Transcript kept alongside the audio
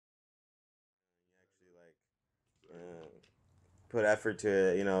put effort to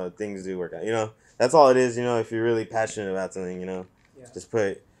it, you know, things do work out. You know, that's all it is. You know, if you're really passionate about something, you know, just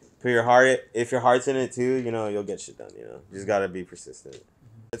put your heart. If your heart's in it too, you know, you'll get shit done. You know, you just gotta be persistent.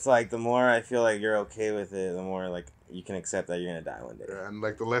 It's like the more I feel like you're okay with it, the more like you can accept that you're gonna die one day. Yeah, and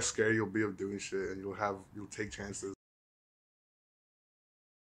like the less scared you'll be of doing shit, and you'll take chances.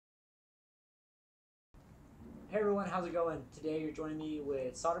 Hey everyone, how's it going? Today you're joining me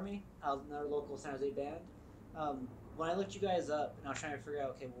with Sodomy, another local San Jose band. When I looked you guys up, and I was trying to figure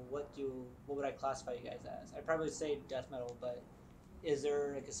out, okay, well, what would I classify you guys as? I'd probably say death metal, but is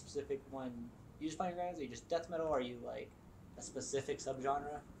there like a specific one you just find your guys? Are you just death metal? Or are you like a specific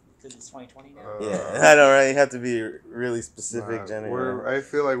subgenre? Because it's 2020 now. Yeah, I know, right? You have to be really specific, I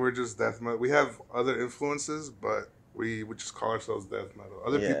feel like we're just death metal. We have other influences, but we would just call ourselves death metal.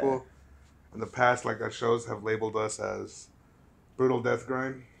 Other people in the past, like at shows, have labeled us as brutal death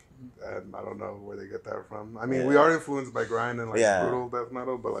grind, and I don't know where they get that from. I mean, we are influenced by grind and like brutal death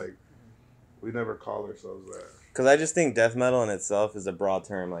metal, but like we never call ourselves that. Because I just think death metal in itself is a broad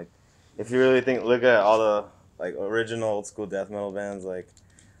term. Like, if you really look at all the like original old school death metal bands, like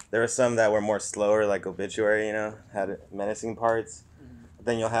there were some that were more slower, like Obituary, you know, had menacing parts. But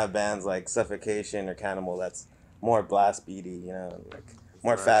then you'll have bands like Suffocation or Cannibal that's more blast beaty, you know, like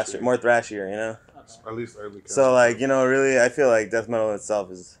more faster, more thrashier, you know. At least early. So like, you know, really, I feel like death metal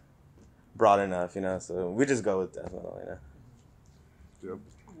itself is broad enough, you know. So we just go with death metal, you know. Yep.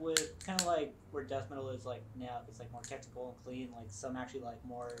 With kind of like where death metal is like now, it's like more technical and clean. Like some actually like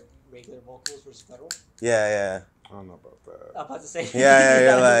more regular vocals versus guttural. Yeah. I don't know about that. I'm about to say.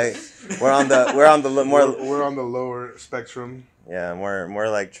 Yeah. Like we're on the lower spectrum. Yeah, more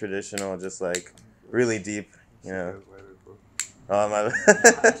like traditional, just like really deep, you know. Oh my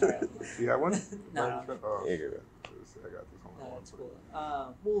bad. You got one? No. Oh. Yeah, I got this one. No, that's cool.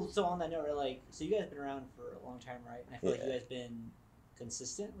 Well, so on that note, like, so you guys been around for a long time, right? And I feel like you guys been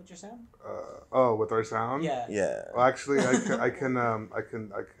consistent with your sound. With our sound. Yeah. Well, actually, I can do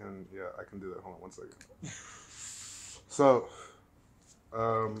that. Hold on 1 second. So,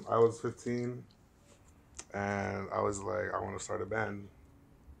 I was 15, and I was like, I want to start a band.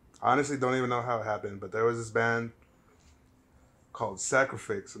 I honestly don't even know how it happened, but there was this band called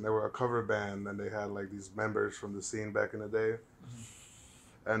Sacrifice, and they were a cover band, and they had like these members from the scene back in the day.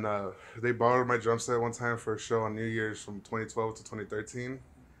 And they borrowed my drum set one time for a show on New Year's from 2012 to 2013.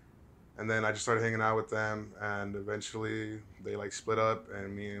 And then I just started hanging out with them, and eventually they like split up,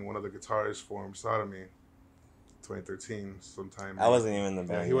 and me and one of the guitarists formed Sodomy. 2013 sometime. I wasn't even in the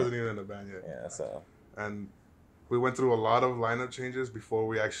band. Yeah, he wasn't even in the band yet. Yeah, so. And we went through a lot of lineup changes before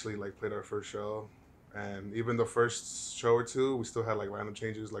we actually like played our first show. And even the first show or two, we still had like lineup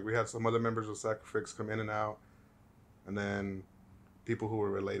changes. Like we had some other members of Sacrifice come in and out, and then people who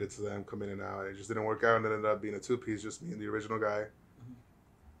were related to them come in and out. It just didn't work out, and it ended up being a two-piece, just me and the original guy.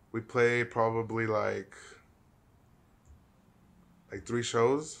 We played probably like 3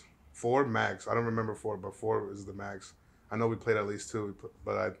 shows, 4 max. I don't remember 4, but 4 is the max. I know we played at least 2,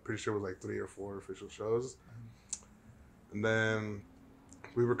 but I'm pretty sure it was like 3 or 4 official shows. And then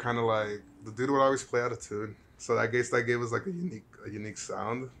we were kind of like, the dude would always play out of tune. So I guess that gave us like a unique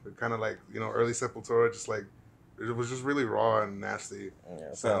sound. Kind of like, you know, early Sepultura, just like, it was just really raw and nasty.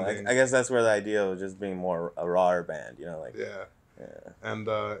 Yeah, so I guess that's where the idea of just being more a rawer band, you know, like. Yeah. And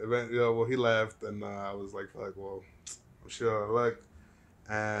well, he left, and I was like, well, I'm sure I looked,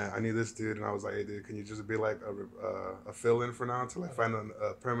 and I knew this dude, and I was like, hey, dude, can you just be like a fill-in for now until I find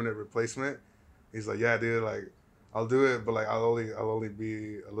a permanent replacement? He's like, yeah, dude, like, I'll do it, but like I'll only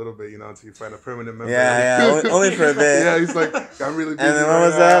be a little bit, you know, until you find a permanent member. Yeah, only for a bit. Yeah, he's like, I'm really busy. And then when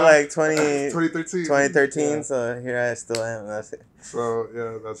was that? Like 2013. 2013. Yeah. So here I still am. That's it. So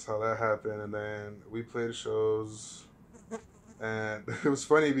yeah, that's how that happened. And then we played shows, and it was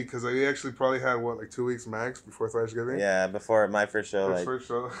funny because we actually probably had like 2 weeks max before Thanksgiving. Yeah, before my first show. First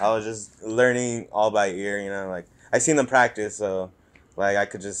show. I was just learning all by ear, you know, like I seen them practice, so like I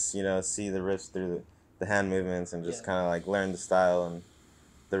could just, you know, see the riffs through the hand movements and just kind of like learn the style and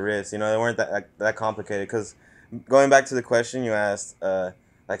the riffs. You know, they weren't that complicated. Because going back to the question you asked,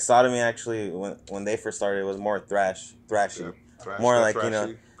 like Sodomy actually when they first started, it was more thrashy, more like thrashy, you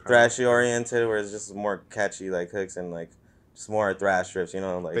know, thrashy oriented, where it's just more catchy like hooks and like just more thrash riffs. You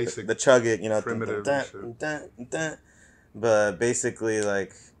know, like basic, the chug it, you know, primitive. But basically,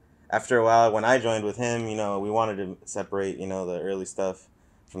 like after a while, when I joined with him, you know, we wanted to separate, you know, the early stuff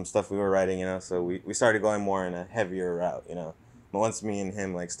from stuff we were writing, you know, so we started going more in a heavier route, you know. But once me and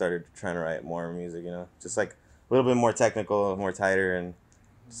him like started trying to write more music, you know, just like a little bit more technical, more tighter, and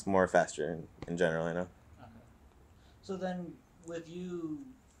just more faster in general, you know. So then, with you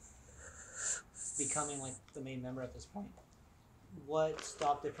becoming like the main member at this point, what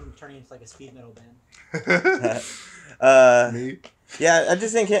stopped it from turning into like a speed metal band? Me? Yeah, I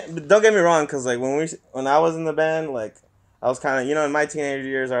just think. But don't get me wrong, because like when I was in the band, like I was kind of in my teenage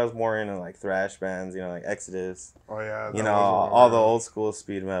years I was more into like thrash bands, like Exodus. Oh yeah. All the old school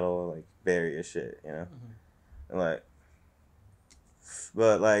speed metal like various shit, and like,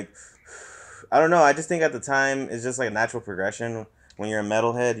 but like I don't know. I just think at the time it's just like a natural progression. When you're a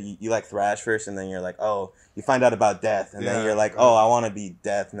metalhead, you like thrash first, and then you're like, oh, you find out about death, and then you're like, oh, I want to be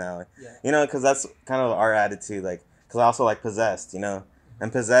death now. Yeah. Because that's kind of our attitude. Like, because I also like Possessed, and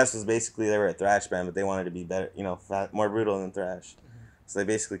Possessed was basically they were a thrash band, but they wanted to be better, more brutal than thrash. So they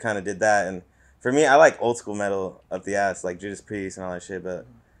basically kind of did that. And for me, I like old school metal up the ass, like Judas Priest and all that shit. But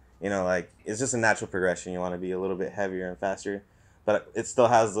like it's just a natural progression. You want to be a little bit heavier and faster, but it still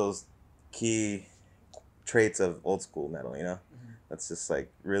has those key traits of old school metal. That's just like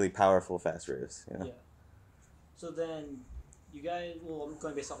really powerful fast riffs. Yeah. So then, you guys. Well, I'm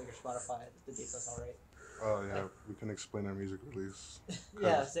going based off of your Spotify. The dates, that's all right. Oh yeah, we can explain our music release.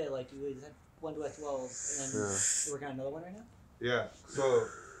 Yeah, say like you guys had one duet 12s, and then you're working on another one right now. Yeah. So,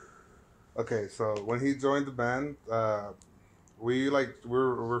 okay. So when he joined the band,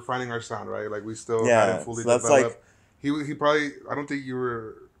 we're finding our sound, right? Like we still hadn't fully developed. Like, he probably I don't think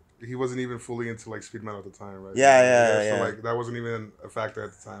he wasn't even fully into like speed metal at the time, right? Yeah. So like that wasn't even a factor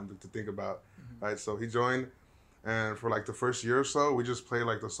at the time to think about, right? So he joined, and for like the first year or so, we just played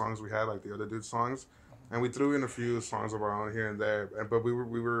like the songs we had, like the other dude's songs, and we threw in a few songs of our own here and there. But we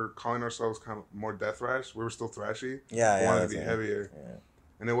were calling ourselves kind of more death thrash. We were still thrashy. We wanted to be heavier,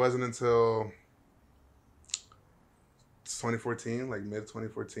 and it wasn't until 2014, like mid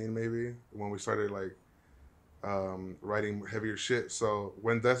 2014 maybe, when we started like writing heavier shit. So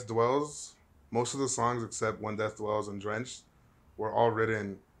When Death Dwells, most of the songs except When Death Dwells and Drenched were all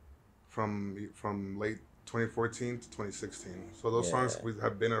written from late 2014 to 2016. So those songs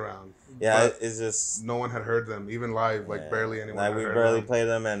have been around. Yeah, it's just no one had heard them, even live. Like barely anyone. Like we barely played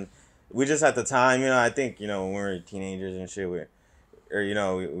them, and we just at the time, I think when we were teenagers and shit, we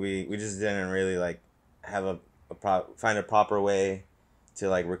just didn't really like have find a proper way to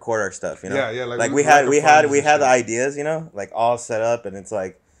like record our stuff, Yeah, like we had the ideas, like all set up, and it's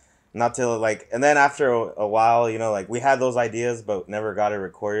like not till like, and then after a while, like we had those ideas but never got it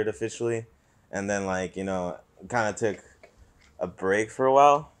recorded officially, and then like kind of took a break for a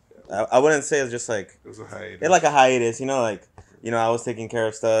while. I wouldn't say it's just like it was a hiatus. It's like a hiatus, like I was taking care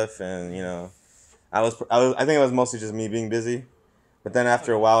of stuff, and I think it was mostly just me being busy, but then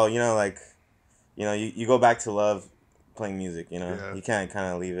after a while, like you go back to love playing music, you can't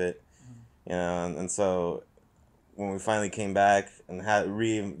kind of leave it, and so when we finally came back and had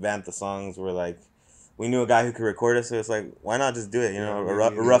revamped the songs, we're like, we knew a guy who could record us, so it's like, why not just do it,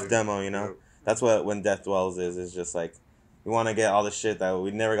 a rough demo, That's what When Death Dwells is just like, we want to get all the shit that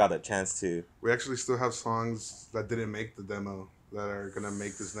we never got a chance to. We actually still have songs that didn't make the demo that are gonna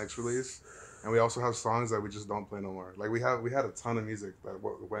make this next release, and we also have songs that we just don't play no more. Like we had a ton of music that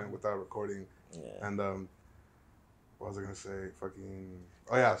went without recording, and what was I gonna say?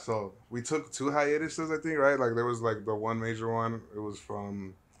 Oh yeah, so we took 2 hiatuses, I think, right? Like there was like the one major one. It was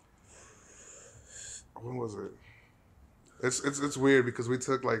from, when was it? It's weird because we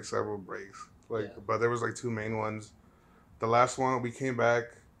took like several breaks, but there was like 2 main ones. The last one, we came back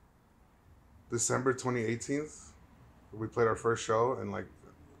December 2018. We played our first show in like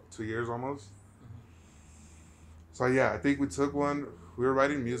 2 years almost. So yeah, I think we took one. We were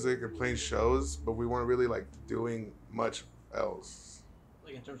writing music and playing shows, but we weren't really like doing much else.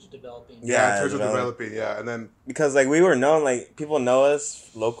 Like in terms of developing. Yeah, in terms of developing, yeah. And then because like we were known, like people know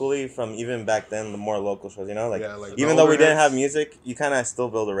us locally from even back then, the more local shows, like even though we didn't have music, you kind of still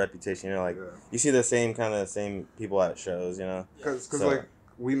build a reputation. You see the same people at shows, Because like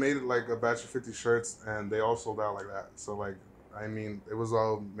we made it like a batch of 50 shirts, and they all sold out like that. So like, I mean, it was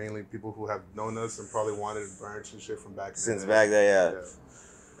all mainly people who have known us and probably wanted merch and shit from back since back then,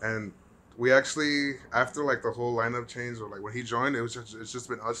 yeah. And we actually, after like the whole lineup change, or like when he joined, it's just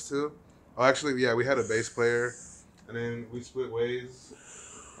been us two. Oh, actually, yeah, we had a bass player, and then we split ways,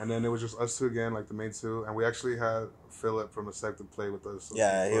 and then it was just us two again, like the main two, and we actually had Philip from Aseptic play with us. So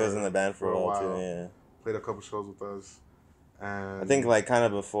he was in the band for a while too. Yeah, played a couple shows with us, and I think like kind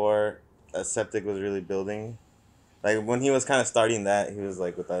of before Aseptic was really building, like when he was kind of starting that, he was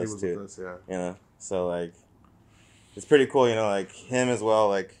like with us too. With us, yeah. So like, it's pretty cool, like him as well,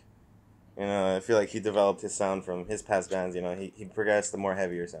 like. I feel like he developed his sound from his past bands. He progressed the more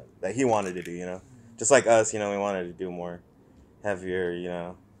heavier sound that he wanted to do. Just like us, we wanted to do more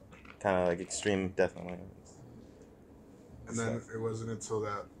heavier, kind of like extreme death metal. And then it wasn't until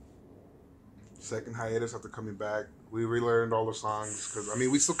that second hiatus after coming back. We relearned all the songs because I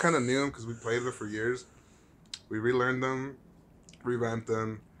mean we still kind of knew them because we played them for years. We relearned them, revamped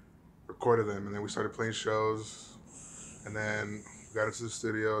them, recorded them, and then we started playing shows. And then we got into the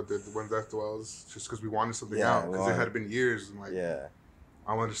studio, did the When Death Dwells, just because we wanted something out because it had been years and like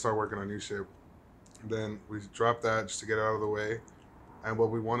I wanted to start working on new shit. And then we dropped that just to get it out of the way. And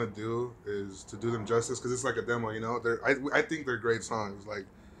what we want to do is to do them justice because it's like a demo, you know. I think they're great songs, like,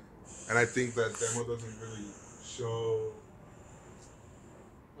 and I think that demo doesn't really show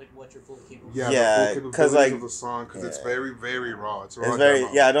like what you're fully capable. Yeah, because like of the song because it's very very raw. It's very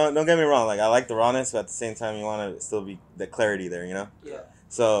demo. Don't get me wrong. Like I like the rawness, but at the same time you want to still be the clarity there, you know. Yeah.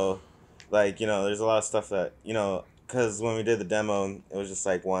 So, like there's a lot of stuff that because when we did the demo, it was just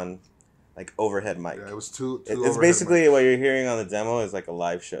like one. Like overhead mic. Yeah, it was two it's basically mics. What you're hearing on the demo is like a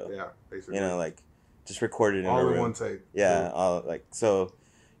live show. Yeah, basically. Like just recorded in all a in room. One take. Yeah, all like so,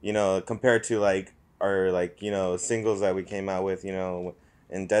 compared to like our singles that we came out with,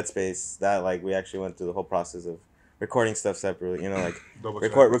 in Dead Space, that like we actually went through the whole process of recording stuff separately. Like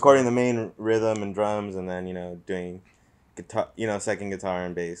recording the main rhythm and drums, and then doing guitar, second guitar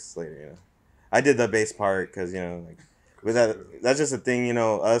and bass later. I did the bass part because But that's just a thing,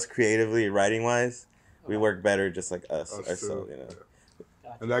 us creatively, writing-wise, we work better just like us ourselves,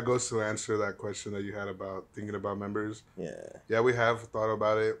 And that goes to answer that question that you had about thinking about members. Yeah. Yeah, we have thought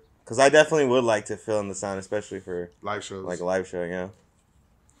about it. Because I definitely would like to fill in the sound, especially for live shows. Like a live show,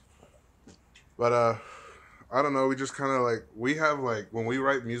 But, I don't know, we just kind of like, we have like, when we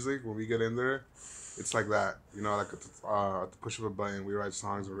write music, when we get in there, it's like that. Like at the push of a button, we write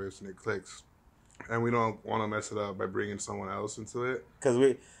songs or riffs and it clicks. And we don't want to mess it up by bringing someone else into it.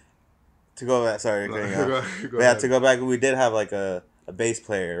 Because to go back, to go back, we did have like a bass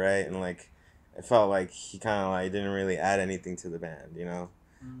player, right? And like, it felt like he kind of like didn't really add anything to the band,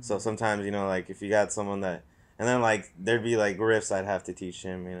 Mm-hmm. So sometimes, like if you got someone that, and then like there'd be like riffs I'd have to teach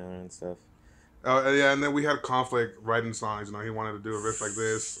him, and stuff. Yeah, and then we had conflict writing songs. He wanted to do a riff like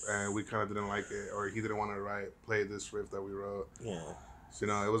this, and we kind of didn't like it, or he didn't want to play this riff that we wrote. Yeah. So,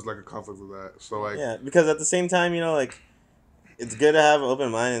 it was like a conflict with that. So like, yeah, because at the same time, like, it's good to have an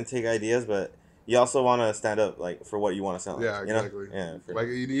open mind and take ideas, but you also want to stand up like for what you want to sound like. Yeah, exactly. Yeah, like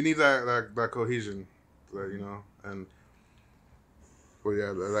you need that cohesion, and well,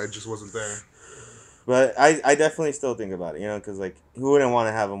 yeah, that just wasn't there. But I definitely still think about it, because like who wouldn't want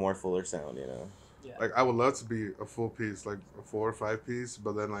to have a more fuller sound, Yeah. Like I would love to be a full piece, like a 4 or 5 piece,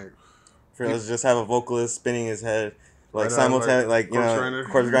 but then like, for us just have a vocalist spinning his head. Like simultaneously,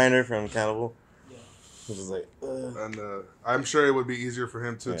 Corpse Grinder from Cannibal. Yeah. Which is like, and I'm sure it would be easier for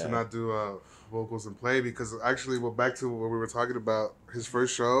him to not do vocals and play because actually, back to what we were talking about, his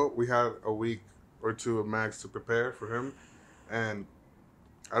first show, we had a week or two of max to prepare for him, and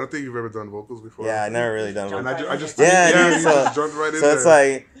I don't think you've ever done vocals before. Yeah, I never really done vocals. And I just you just jumped right in there. So it's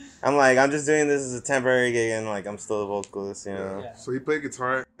like, I'm just doing this as a temporary gig and like I'm still a vocalist, Yeah. So he played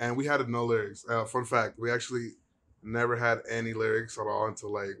guitar and we had no lyrics. Fun fact, we actually never had any lyrics at all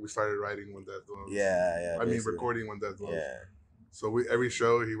until like we started writing When Death Dwells. Yeah. I mean recording When Death Dwells. Yeah. So every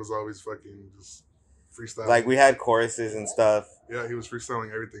show he was always fucking just freestyling. Like we had choruses and stuff. Yeah, he was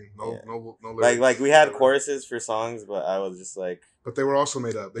freestyling everything. No lyrics. Like we had choruses for songs, but I was just like. But they were also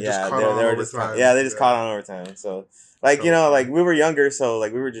made up. They just caught on over time. They just caught on over time. So like like we were younger, so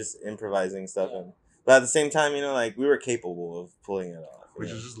like we were just improvising stuff, but at the same time, like we were capable of pulling it off. We're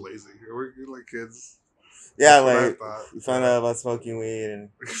just lazy. We're like kids. Yeah, like we found out about smoking weed and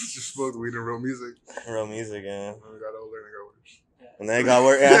just smoked weed and wrote music. Yeah. And we got older and it got worse. And then it got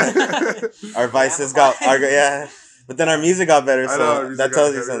worse. Yeah. Our vices got but then our music got better. So that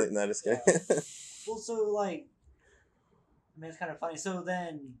tells you something. No, just kidding. Well, so like, I mean, it's kind of funny. So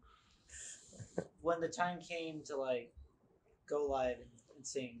then, when the time came to like go live and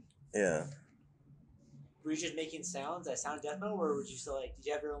sing, were you just making sounds that sounded death metal, or would you still like? Did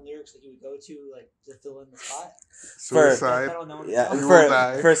you have your own lyrics that you would go to like to fill in the spot? Suicide.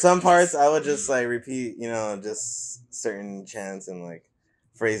 For some parts, I would just like repeat, just certain chants and like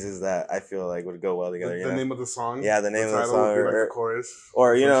phrases that I feel like would go well together. The name of the song. Yeah, the name of the song, would be like the chorus,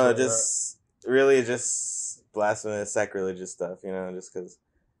 or just really just blasphemous, sacrilegious stuff. Just because.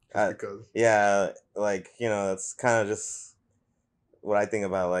 Yeah, like it's kind of just what I think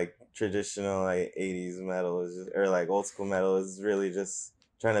about like. Traditional like 80s metal is just, or like old school metal is really just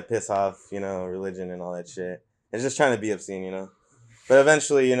trying to piss off religion and all that shit. It's just trying to be obscene, but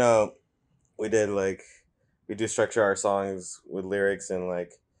eventually we do structure our songs with lyrics and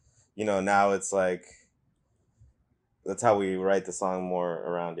like now it's like that's how we write the song more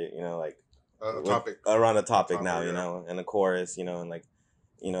around it, like topic around a topic now, and a chorus, and like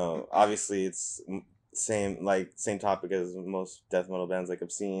you know, obviously it's same topic as most death metal bands, like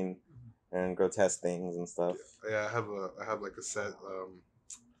obscene and grotesque things and stuff. Yeah, I have like a set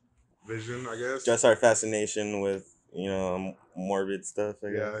vision, I guess. Just our fascination with, you know, morbid stuff,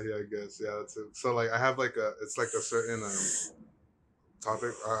 I guess. Yeah, I guess. Yeah, that's it. So like I have like it's like a certain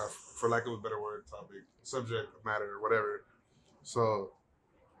topic, for lack of a better word, topic, subject matter, whatever. So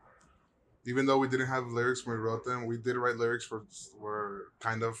even though we didn't have lyrics when we wrote them, we did write lyrics for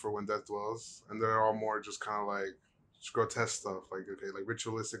kind of for When Death Dwells, and they're all more just kind of like just grotesque stuff, like okay, like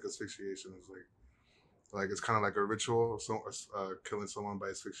ritualistic asphyxiation is like it's kind of like a ritual, so killing someone by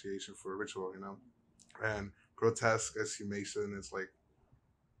asphyxiation for a ritual, you know, and grotesque exhumation is like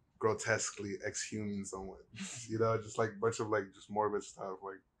grotesquely exhuming someone, you know, just like a bunch of like just morbid stuff,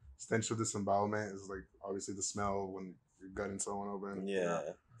 like stench of disembowelment is like obviously the smell when you're gutting someone open, Yeah. you know,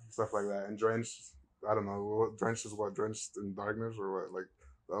 stuff like that, and drenched, I don't know, what drenched is, what, drenched in darkness, or what, like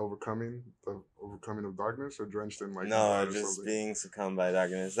the overcoming of darkness, or drenched in like no, just being succumbed by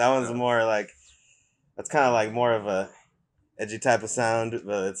darkness. That one's more like, that's kind of like more of a edgy type of sound,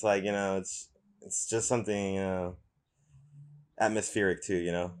 but it's like, you know, it's just something, you know, atmospheric too,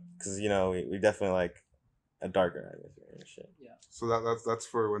 you know, because, you know, we definitely like a darker atmosphere and shit. Yeah. So that's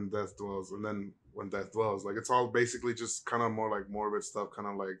for When Death Dwells, and then When Death Dwells, like it's all basically just kind of more like morbid stuff, kind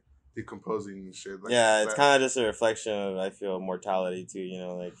of like decomposing and shit. Like yeah, it's kind of just a reflection of, I feel, mortality too, you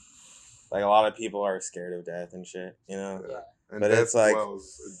know, like a lot of people are scared of death and shit, you know. Yeah. And but death it's like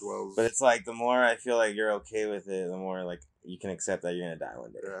dwells. But it's like the more I feel like you're okay with it, the more like you can accept that you're gonna die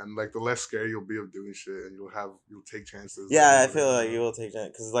one day. Yeah, and like the less scared you'll be of doing shit, and you'll take chances. Yeah, I feel like you will take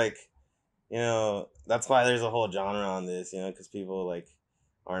chances, because like, you know, that's why there's a whole genre on this, you know, because people like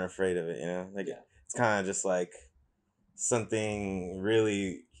aren't afraid of it, you know, like it's kind of just like something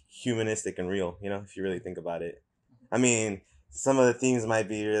really humanistic and real, you know, if you really think about it. I mean, some of the themes might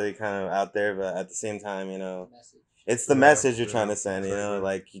be really kind of out there, but at the same time, you know, it's the message you're trying to send, you know,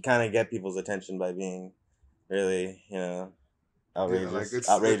 like you kind of get people's attention by being really, you know, outrageous. Yeah, like it's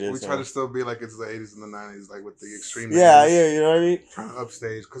outrageous. we try to still be like it's the 80s and the 90s, like with the extreme. Yeah, you know what I mean. Trying to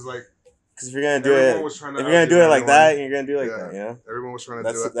upstage, because if you're gonna do it, if you're gonna do it like that, you're gonna do it like that, you know. Everyone was trying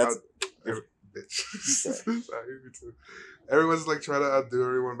to do it. Bitch. Everyone's like trying to outdo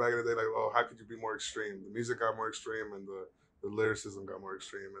everyone back in the day. Like, oh, how could you be more extreme? The music got more extreme, and the lyricism got more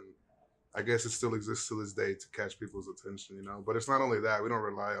extreme, and I guess it still exists to this day to catch people's attention, you know. But it's not only that. We don't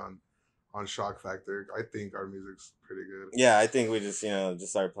rely on shock factor. I think our music's pretty good. Yeah, I think we just, you know,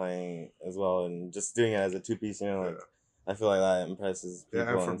 just start playing as well, and just doing it as a 2-piece, you know, like I feel like that impresses people.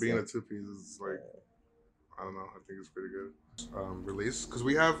 Yeah, and for being a 2-piece, it's like, I don't know, I think it's pretty good. Release, because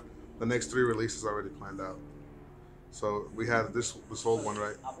we have the next 3 releases already planned out. So we had this old one,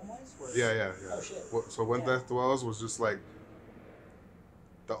 right? Album-wise? Yeah. Oh, shit. So When Death Dwells was just like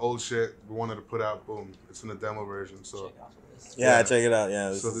the old shit we wanted to put out. Boom, it's in the demo version. So check it out.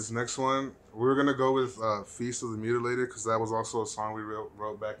 Yeah. So this next one, we were gonna go with Feast of the Mutilated, because that was also a song we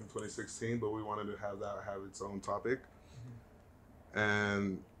wrote back in 2016, but we wanted to have its own topic,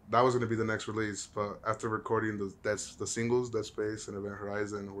 and that was gonna be the next release. But after recording the singles, Dead Space and Event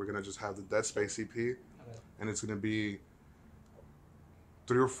Horizon, we're gonna just have the Dead Space EP, and it's gonna be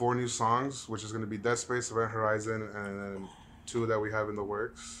 3 or 4 new songs, which is gonna be Dead Space, Event Horizon, and then 2 that we have in the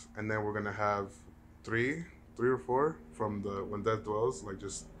works, and then we're gonna have 3 or 4 from the When Death Dwells, like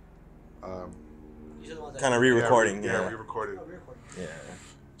just kind of re-recording. Yeah, re-recorded. Oh, re-recording. Yeah.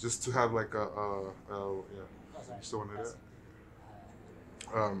 Just to have like you still want to do that?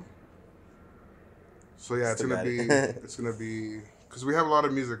 So yeah, it's gonna be because we have a lot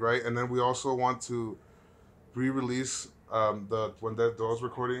of music, right? And then we also want to re-release the When Death Dwells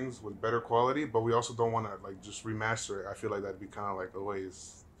recordings with better quality, but we also don't want to like just remaster it. I feel like that'd be kind of like a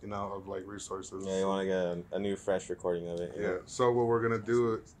waste, you know, of like resources. Yeah, you want to get a new, fresh recording of it. Yeah. Know? So what we're gonna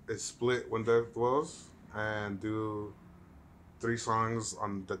do is split When Death Dwells and do 3 songs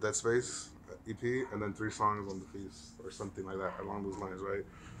on the Dead Space EP, and then 3 songs on the Feast, or something like that, along those lines, right?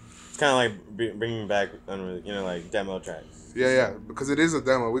 It's kind of like bringing back, you know, like demo tracks. Yeah, because it is a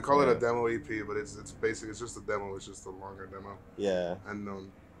demo. We call it a demo EP, but it's basic. It's just a demo. It's just a longer demo. Yeah. And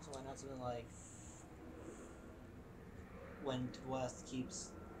so why not something like When Dwells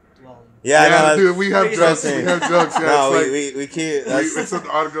Keeps Dwelling? Yeah, dude, we have jokes. We have jokes. Yeah, no, it's we keep. It's an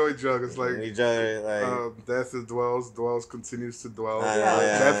ongoing joke. It's like we joke like death is dwells continues to dwell.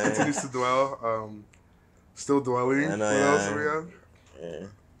 Death continues to dwell. Still dwelling. I know, what else do we have? Yeah.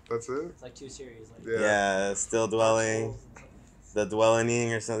 That's it. It's like 2 series. Like yeah, still dwelling. The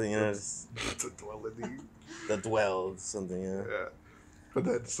dwelling or something, you know. The dwelling. The dwell something, you know. Yeah. But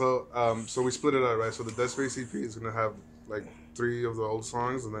then so we split it out, right? So the Dead Space EP is gonna have like 3 of the old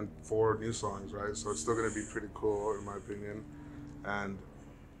songs and then 4 new songs, right? So it's still gonna be pretty cool in my opinion. And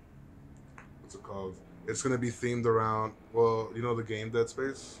what's it called? It's gonna be themed around, well, you know the game Dead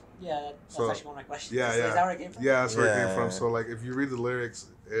Space. Yeah, that's actually one of my questions. Yeah, Is that where it came from? Yeah, that's where it came from. So like, if you read the lyrics,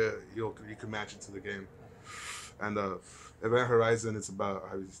 you can match it to the game. And Event Horizon, it's about,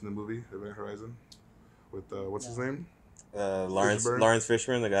 have you seen the movie Event Horizon with what's his name? Lawrence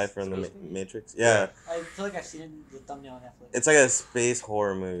Fishburne, the guy from the Matrix. I feel like I've seen it in the thumbnail on Netflix. It's like a space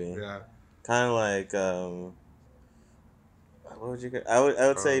horror movie. Yeah. Kind of like what would you? I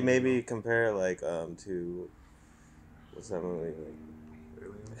would say maybe compare it like to what's that movie?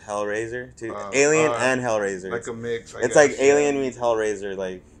 Hellraiser to Alien and Hellraiser. Like a mix. It's like Alien meets Hellraiser,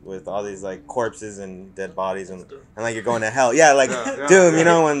 like with all these like corpses and dead bodies and like you're going to hell. Yeah, like Doom. You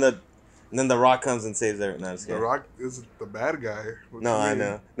know when then the Rock comes and saves everything. No, the Rock is the bad guy. No, I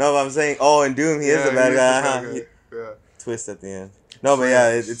know. No, but I'm saying, in Doom he is the bad guy. Yeah. Twist at the end. No, but yeah,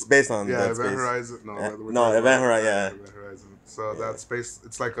 it's based on Dead Space. Horizon. Event Horizon. Yeah. Event Horizon. So that's based.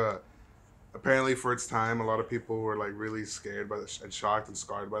 It's like apparently for its time, a lot of people were like really scared by and shocked and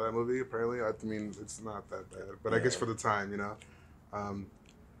scarred by that movie. Apparently, I mean, it's not that bad, but I guess for the time, you know,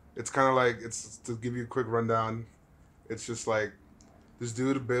 it's kind of like, it's to give you a quick rundown. It's just like this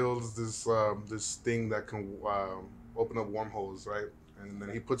dude builds this thing that can open up wormholes, right? And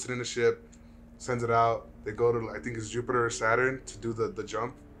then he puts it in a ship, sends it out. They go to, I think it's Jupiter or Saturn to do the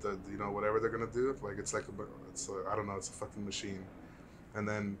jump, whatever they're gonna do. Like it's a fucking machine, and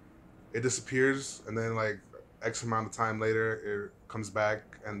then it disappears, and then like X amount of time later, it comes back,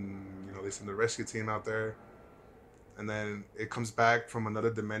 and they send the rescue team out there, and then it comes back from another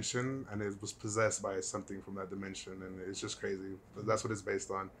dimension, and it was possessed by something from that dimension, and it's just crazy. But that's what it's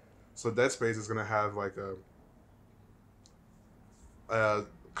based on. So Dead Space is gonna have like a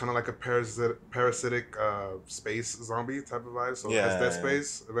kind of like a parasitic space zombie type of vibe. So as Dead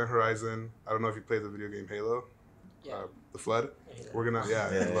Space, Event Horizon. I don't know if you played the video game Halo. Yeah. The Flood. We're gonna I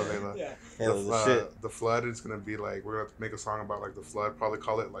love Halo. Yeah. The Flood is gonna be like, we're gonna make a song about like the Flood. Probably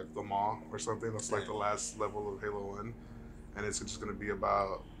call it like the Maw or something. That's like the last level of Halo 1, and it's just gonna be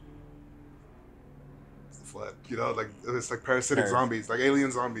about the Flood. Like it's like parasitic zombies, like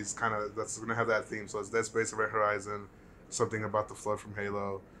alien zombies. Kind of that's gonna have that theme. So it's Dead Space, Event Horizon, something about the Flood from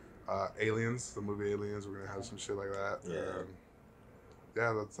Halo, Aliens, the movie Aliens. We're gonna have some shit like that.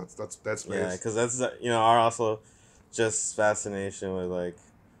 Yeah. That's Dead Space. Yeah, because that's our also just fascination with like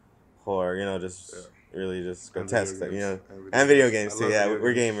horror, really just grotesque stuff, and video games too. Yeah,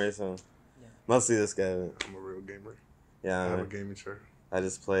 we're gamers, so mostly this guy. I'm a real gamer. Yeah, I have a gaming chair. I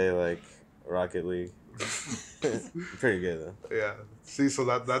just play like Rocket League. Pretty good though. Yeah. See, so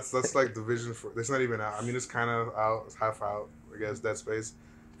that's like the vision for. It's not even out. I mean, it's kind of out. It's half out. I guess Dead Space.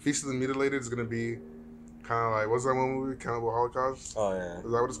 Feast of the Mutilated is gonna be kind of like, what's that one movie? Cannibal Holocaust? Oh, yeah. Is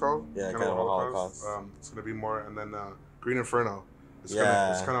that what it's called? Yeah, Cannibal Holocaust. It's going to be more, and then Green Inferno. It's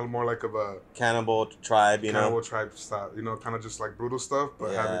kind of more like of a cannibal tribe, Cannibal tribe style, kind of just like brutal stuff,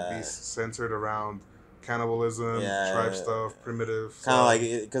 but have it be centered around cannibalism, tribe stuff, primitive. Kind of like,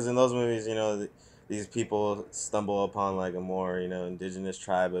 because in those movies, these people stumble upon like a more, indigenous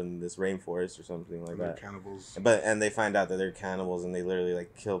tribe in this rainforest or something like that. Cannibals. And they find out that they're cannibals and they literally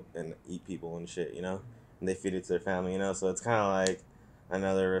like kill and eat people and shit, and they feed it to their family, so it's kind of like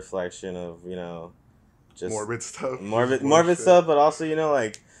another reflection of, just morbid stuff. Morbid stuff, but also,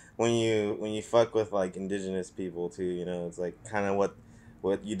 like when you fuck with like indigenous people too, it's like kind of what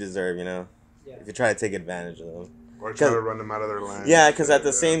you deserve, if you try to take advantage of them. Or try to run them out of their land. Yeah, because at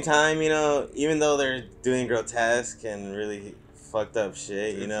the same time, even though they're doing grotesque and really fucked up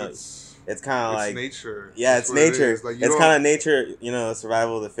shit, it's kind of like nature. Yeah, it's nature. It's kind of nature,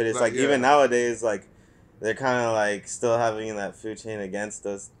 survival of the fittest. Like even nowadays, like they're kind of like still having that food chain against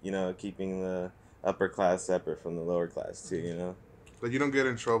us, keeping the upper class separate from the lower class too, Like you don't get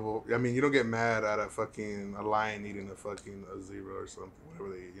in trouble. I mean, you don't get mad at a lion eating a zebra or something, whatever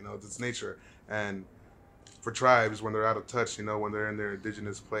they eat. It's nature. And for tribes, when they're out of touch, when they're in their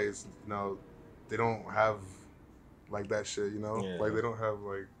indigenous place, they don't have like that shit, Like they don't have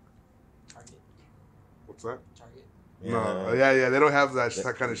like. Target. What's that? Target. No, they don't have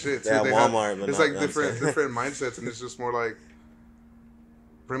that kind of shit. Too. Yeah, Walmart, but it's like different mindsets, and it's just more like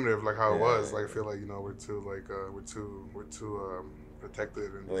primitive, like how it was. Like I feel like we're too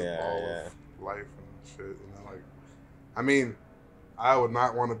protected and all of life and shit. Like I mean, I would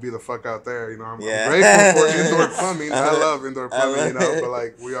not want to be the fuck out there. I'm grateful for indoor plumbing. I love indoor plumbing. But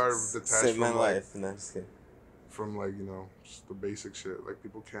like we are detached from life. From like just the basic shit. Like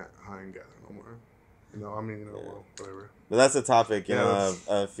people can't hunt and gather no more. Well, whatever. But that's a topic,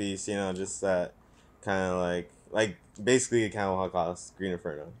 of feast, just that kind of like, like basically Cannibal Holocaust, Green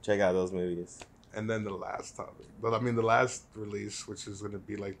Inferno. Check out those movies. And then the last topic, but I mean the last release, which is gonna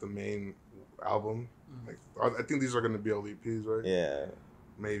be like the main album. Like I think these are gonna be all EPs, right? Yeah.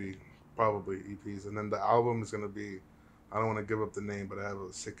 Maybe, probably EPs, and then the album is gonna be. I don't want to give up the name, but I have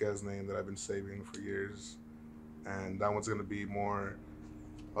a sick ass name that I've been saving for years, and that one's gonna be more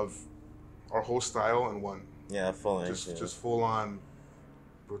of our whole style in one. Yeah, just full on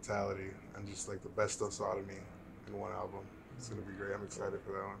brutality and just like the best of Sodomy in one album. It's gonna be great. I'm excited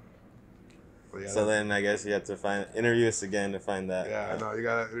for that one. But yeah, so then I guess you have to interview us again to find that. Yeah, I know. You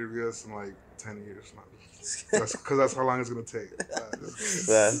gotta interview us in like 10 years now. Because that's how long it's gonna take.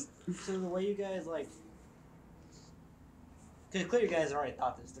 So the way you guys like, because clearly you guys already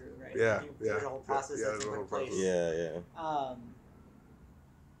thought this through, right? Yeah, There's a whole process that's in place. Yeah.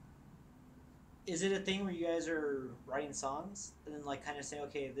 Is it a thing where you guys are writing songs and then like kind of say,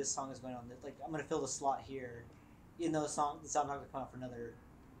 okay, this song is going on, like I'm gonna fill the slot here, even though the song's not gonna come out for another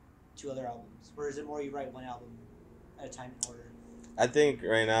 2 other albums, or is it more you write one album at a time in order? I think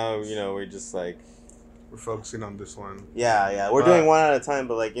right now, we're just like we're focusing on this one. Yeah. We're doing one at a time,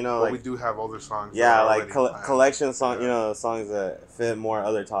 but like but we do have other songs. Yeah, like collection songs. Songs that fit more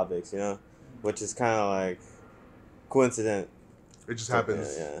other topics. Which is kind of like coincident. It just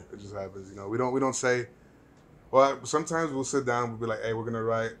happens. Yeah. It just happens. We don't say. Well, sometimes we'll sit down and we'll be like, hey, we're gonna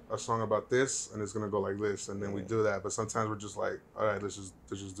write a song about this, and it's gonna go like this, and then we do that. But sometimes we're just like, all right, let's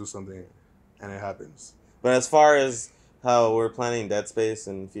just do something, and it happens. But as far as how we're planning Dead Space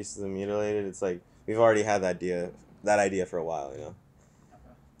and Feast of the Mutilated, it's like we've already had that idea for a while,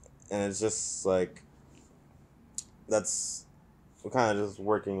 and it's just like we're kind of just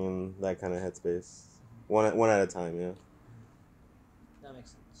working in that kind of headspace, one at a time, That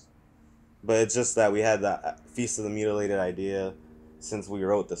makes sense. But it's just that we had that Feast of the Mutilated idea since we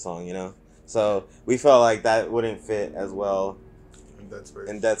wrote the song, so we felt like that wouldn't fit as well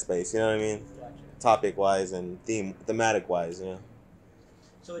in Dead Space, you know what I mean? Gotcha. Topic wise and thematic wise,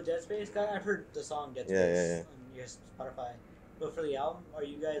 So with Dead Space, I've heard the song Dead Space on your Spotify. But for the album, are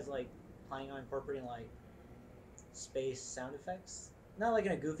you guys like planning on incorporating like space sound effects? Not like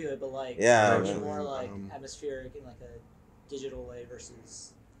in a goofy way, but like more like atmospheric in like a digital way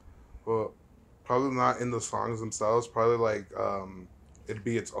versus. Well, probably not in the songs themselves. Probably like it'd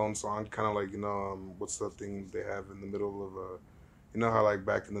be its own song, kind of like what's the thing they have in the middle of a. You know how like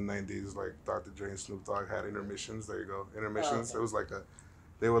back in the 90s, like Dr. Dre and Snoop Dogg had intermissions. There you go, intermissions. Oh, okay. It was like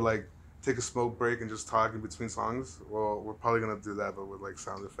they would like take a smoke break and just talk in between songs. Well, we're probably gonna do that, but with like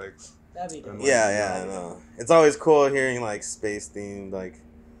sound effects. That'd be dope. I know. It's always cool hearing like space themed like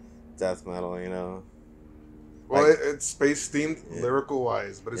death metal, Well, it's space themed, lyrical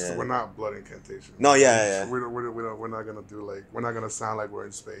wise, but we're not blood incantation. No, yeah. We're not gonna we're not gonna sound like we're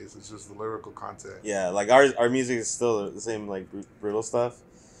in space. It's just the lyrical content. Yeah, like our music is still the same like brutal stuff,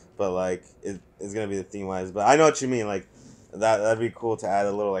 but like it's gonna be the theme wise. But I know what you mean. Like that'd be cool to add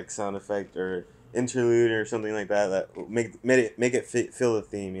a little like sound effect or interlude or something like that make it feel the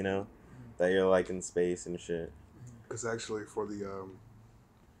theme. That you're like in space and shit. Because actually for the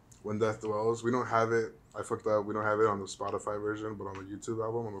When Death Dwells, we don't have it. I fucked up. We don't have it on the Spotify version, but on the YouTube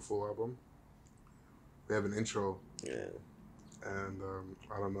album, on the full album, they have an intro. Yeah. And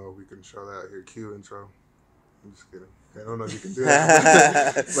I don't know if we can show that here. Cue intro. I'm just kidding. I don't know if you can do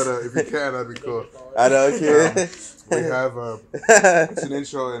that, but if you can, that'd be cool. I know, kid. We have it's an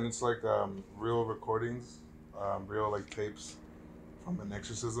intro, and it's like real recordings, real like tapes from an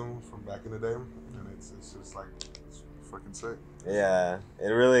exorcism from back in the day, and it's just like it's fucking sick. Yeah, it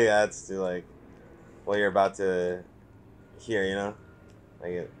really adds to like what you're about to hear,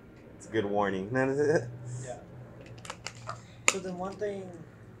 like it's a good warning. Yeah. So then one thing,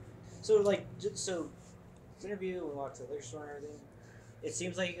 this interview, we walked to the liquor store and everything. It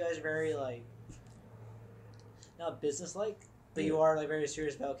seems like you guys are very like, not business-like, but you are like very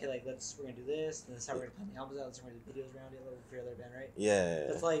serious about we're gonna do this, and this is how we're gonna plan the albums out, this is how we're gonna do videos around it, for your other band, right? Yeah.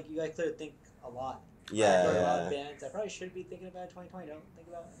 That's like you guys clearly think a lot. Yeah. A lot of bands that probably should be thinking about 2020 don't think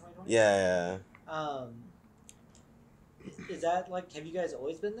about 2020. Yeah. Is that like, have you guys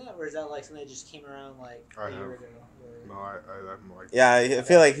always been that, or is that like something that just came around like a year ago? No, I'm like. Yeah, I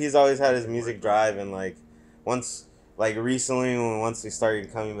feel like he's always had his music drive, and like once we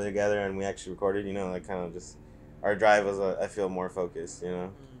started coming together and we actually recorded, like kind of just our drive was I feel more focused,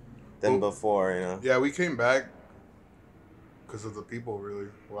 than before, Yeah, we came back because of the people, really.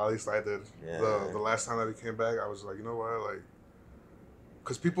 Well, at least I did. Yeah. The last time that we came back, I was like, you know what, like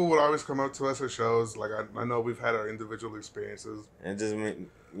because people would always come up to us at shows. Like I know we've had our individual experiences. And it just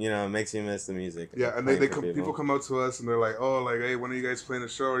makes you miss the music. Yeah, and they come. People come up to us and they're like, "Oh, like, hey, when are you guys playing a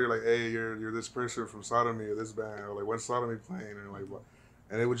show?" Or you're like, "Hey, you're this person from Sodomy or this band," or like, "When's Sodomy playing?" And like, what?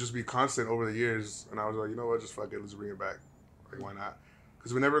 And it would just be constant over the years. And I was like, you know what, just fuck it, let's bring it back. Like, why not?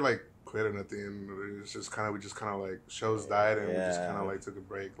 Because we never like quit or nothing. It's just kind of like shows died and we just kind of like took a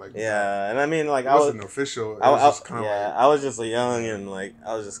break. Like, and I mean, like, it wasn't official. It was just kind of like, I was just young and like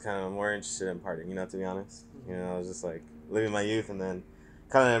I was just kind of more interested in partying. You know, to be honest, you know, I was just like living my youth, and then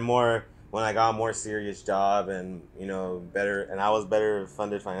kind of more when I got a more serious job and you know I was better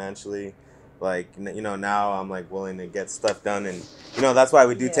funded financially. Like, you know, now I'm like willing to get stuff done, and you know that's why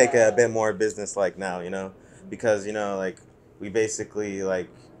we do take a bit more business like now, you know, because you know like we basically like,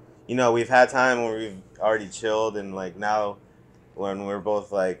 you know, we've had time where we've already chilled, and like now when we're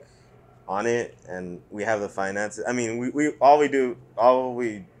both like on it and we have the finances. I mean,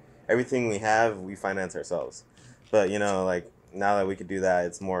 everything we have we finance ourselves, but you know like now that we could do that,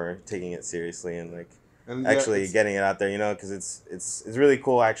 it's more taking it seriously and like. And actually getting it out there, you know, because it's really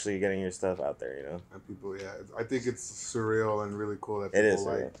cool actually getting your stuff out there, you know. And people, I think it's surreal and really cool that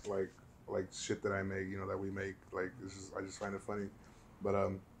people like shit that I make, you know, that we make. Like I just find it funny, but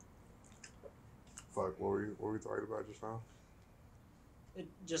fuck, what were we talking about just now?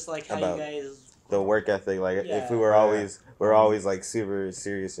 Just like how about you guys the work ethic, like if we were we're always like super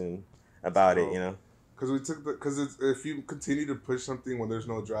serious and about it, you know. Because if you continue to push something when there's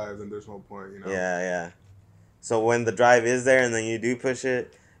no drive, then there's no point, you know. Yeah. So when the drive is there and then you do push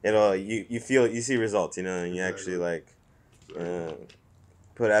it, you see results, you know, and you actually like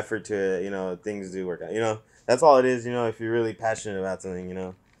put effort to it, you know, things do work out. You know, that's all it is, you know, if you're really passionate about something, you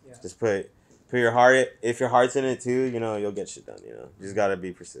know. Just put your heart if your heart's in it too, you know, you'll get shit done, you know. You just got to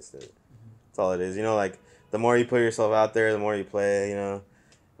be persistent. That's all it is. You know, like the more you put yourself out there, the more you play, you know.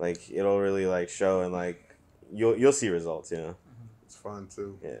 Like it'll really like show and like you'll see results, you know. It's fun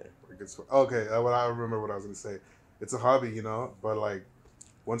too. Yeah. Like it's okay. I remember what I was gonna say. It's a hobby, you know, but like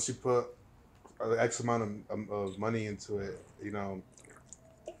once you put an X amount of money into it, you know,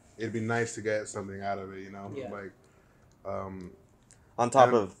 it'd be nice to get something out of it, you know. Yeah. Like, on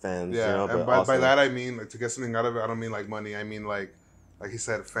top of fans, yeah. You know, and but by that I mean like to get something out of it. I don't mean like money. I mean like he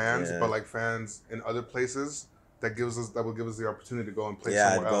said, fans, but like fans in other places. That will give us the opportunity to go and play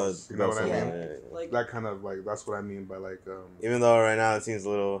somewhere else. You know what I mean? Like that kind of like that's what I mean by like. Even though right now it seems a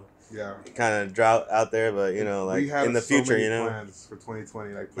little kind of drought out there, but you know like in the future, you know. Plans for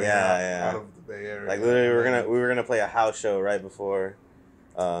 2020, like playing out of the Bay Area. Like literally, we were gonna play a house show right before,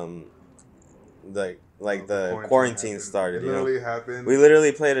 the quarantine started. It literally happened. We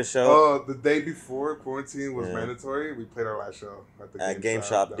literally played a show. Oh, the day before quarantine was mandatory. We played our last show at Game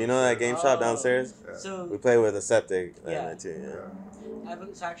Shop. Do you know that Game Shop downstairs? Yeah. So we played with a septic. I actually have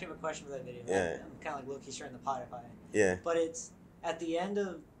a question for that video. Yeah. I'm kind of like low-key stirring the pot if I. Yeah. But it's at the end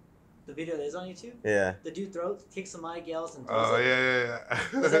of the video that is on YouTube. Yeah. The dude takes the mic, yells, and throws it.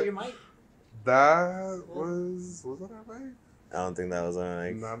 Yeah. Was that your mic? Was that our mic? I don't think that was our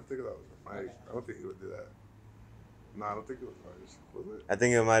mic. No, I don't think that was our mic. Okay. I don't think he would do that. No, I don't think it was ours. Was it? I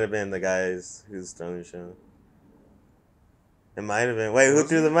think it might have been the guys who's throwing the show. It might have been. Wait, who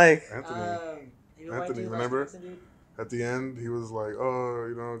threw the mic? Anthony, remember? At the end, he was like, "Oh,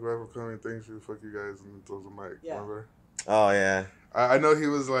 you know, glad for coming. Thanks you. Fuck you guys," and throws the mic. Yeah. Remember? Oh yeah. I know he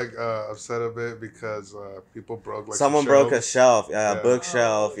was like upset a bit because people broke like someone broke a shelf, a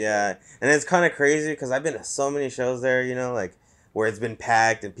bookshelf, and it's kind of crazy because I've been to so many shows there, you know, like where it's been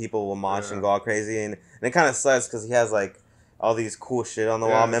packed and people will mosh and go all crazy, and it kind of sucks because he has like all these cool shit on the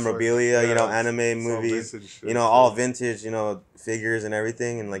wall, memorabilia, like, you know, anime movies, shit, you know, all vintage, you know, figures and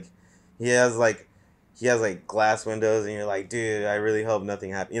everything, and like he has like glass windows, and you're like, dude, I really hope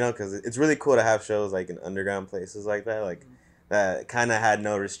nothing happened, you know, because it's really cool to have shows like in underground places like that, like. That kind of had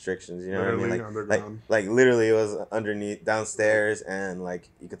no restrictions, you know literally what I mean? Like literally it was underneath, downstairs, and like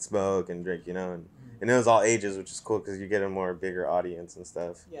you could smoke and drink, you know, and it was all ages, which is cool because you get a more bigger audience and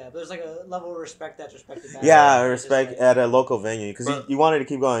stuff. Yeah, but there's like a level of respect that's respected back. Yeah, respect at a local venue because you wanted to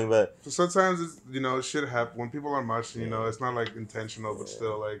keep going, but sometimes it's, you know, shit happen when people are moshing, you know, it's not like intentional, but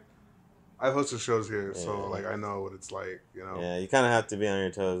still like. I hosted shows here, so like I know what it's like, you know. Yeah, you kind of have to be on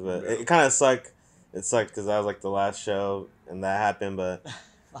your toes, but it kind of sucked. It sucked because that was like the last show and that happened, but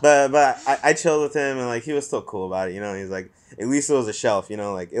I chilled with him and like he was still cool about it, you know. He's like, at least it was a shelf, you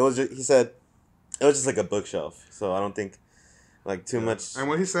know. Like it was just, he said it was just like a bookshelf, so I don't think like too much. And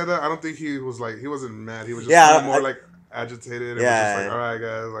when he said that, I don't think he was like, he wasn't mad. He was just more like agitated. And Yeah. was just like, all right,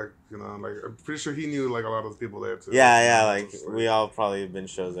 guys, like, you know, like, I'm pretty sure he knew, like, a lot of the people there, too. Yeah, like, yeah, you know, like, just, we all probably have been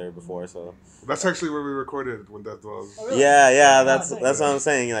shows there before, so. That's actually where we recorded when Death Dwells. Oh, really? Yeah, Oh, that's nice. what I'm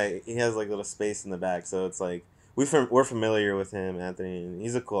saying. Like, he has like a little space in the back, so it's like we're familiar with him, Anthony, and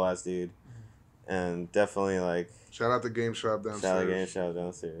he's a cool ass dude, and definitely like Shout out to Game Shop downstairs. shout out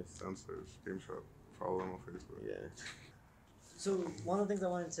downstairs. Game Shop. Follow them on Facebook. Yeah. So one of the things I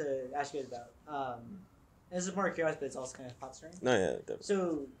wanted to ask you guys about, and this is more curious, but it's also kind of pot stirring. No, yeah, definitely.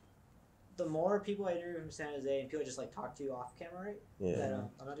 So the more people I interview from San Jose and people just like talk to you off camera, right? Yeah. That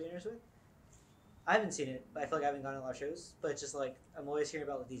I'm not doing interviews with. I haven't seen it, but I feel like I haven't gone to a lot of shows. But it's just like I'm always hearing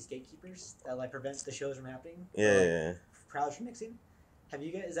about like, these gatekeepers that like prevents the shows from happening. Yeah, or, like, yeah. crowds from mixing. Have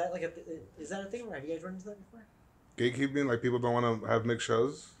you guys? Is that like is that a thing? Or have you guys run into that before? Gatekeeping, like people don't want to have mixed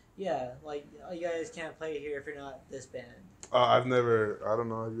shows. Yeah, like oh, you guys can't play here if you're not this band. I've never. I don't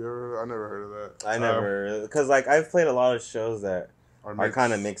know. Have you ever? I never heard of that. I never, because like I've played a lot of shows that are mixed.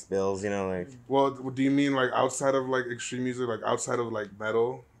 kind of mixed bills, you know, like. Well, do you mean like outside of like extreme music, like outside of like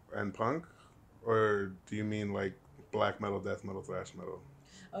metal and punk, or do you mean like black metal, death metal, thrash metal?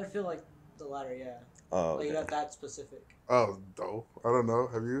 I would feel like the latter, yeah. Oh. Like Okay. you're not that specific. Oh, dope. I don't know.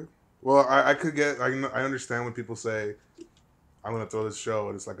 Have you? Well, I could get. I understand when people say, "I'm gonna throw this show,"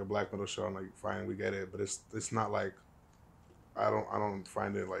 and it's like a black metal show. I'm like, fine, we get it, but it's not like. I don't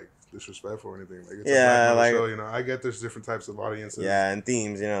find it like disrespectful or anything. Like it's a black metal show, you know. I get there's different types of audiences. Yeah, and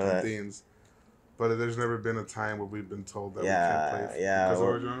themes, you know, that. Themes. But there's never been a time where we've been told that we Yeah, can't play yeah, because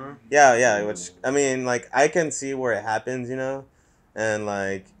or- of our genre. Yeah, which, I mean, like, I can see where it happens, you know, and,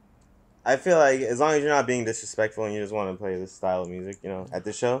 like, I feel like as long as you're not being disrespectful and you just want to play this style of music, you know, at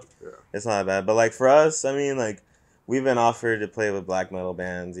the show, Yeah. it's not bad. But, like, for us, I mean, like, we've been offered to play with black metal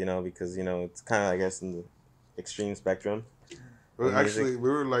bands, you know, because, you know, it's kind of, I guess, in the extreme spectrum. Well, Music. actually, we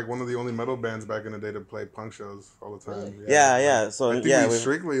were like one of the only metal bands back in the day to play punk shows all the time. Really? Yeah. So, I think yeah, we we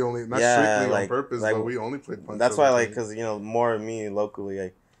strictly only, not yeah, strictly like- on purpose, like, but we only played punk that's shows. why, I like, think. because, you know, more of me locally,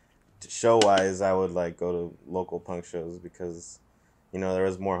 like, show-wise, I would, like, go to local punk shows because, you know, there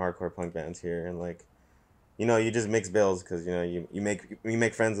was more hardcore punk bands here, and, like, you know, you just mix bills because, you know, you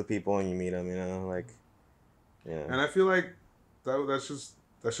make friends with people and you meet them, you know, like, yeah. And I feel like that's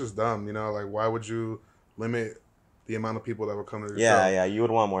just dumb, you know. Like, why would you limit the amount of people that would come to your show? Yeah, you would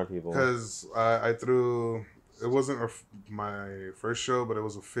want more people. Because I threw. It wasn't my first show, but it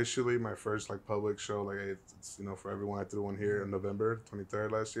was officially my first like public show. Like it's you know for everyone. I threw one here in November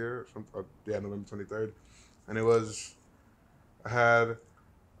 23rd last year. November 23rd, and it was. I had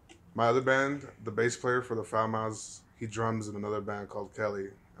my other band, the bass player for the Foul Mouths. He drums in another band called Kelly,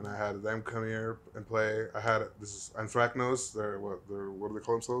 and I had them come here and play. I had this is Anthracnose. They're what do they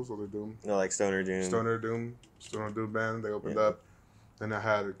call themselves? What they do? No, like Stoner Doom. Stoner Doom band. They opened up. Then I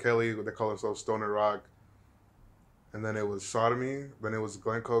had Kelly. They call themselves Stoner Rock. And then it was Sodomy. Then it was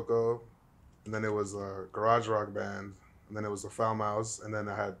Glen Coco. And then it was a garage rock band. And then it was the Foul Mouths. And then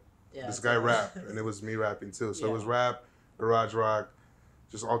I had this guy rap, and it was me rapping too. So it was rap, garage rock,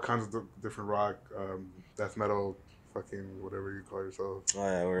 just all kinds of different rock, death metal, fucking whatever you call yourself. Oh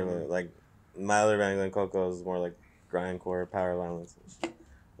yeah, we're like my other band, Glen Coco, is more like grindcore, power violence.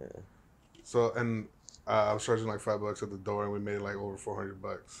 Yeah. So and I was charging like $5 at the door, and we made like over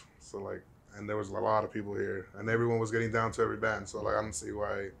 $400. So like, and there was a lot of people here, and everyone was getting down to every band. So like, I don't see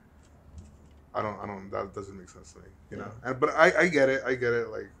why. I don't. That doesn't make sense to me, you know. And but I get it.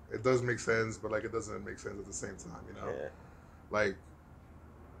 Like it does make sense, but like it doesn't make sense at the same time, you know. Yeah. Like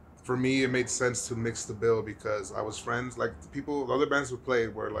for me, it made sense to mix the bill because I was friends. Like the other bands who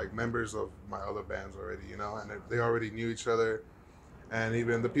played were like members of my other bands already, you know, and they already knew each other. And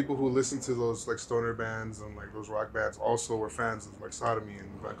even the people who listened to those like stoner bands and like those rock bands also were fans of like Sodomy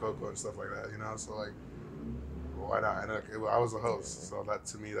and Glen Coco and stuff like that, you know. So like, why not? And I was a host, so that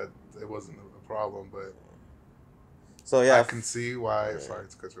to me that it wasn't a problem. But So yeah, I can see why. Sorry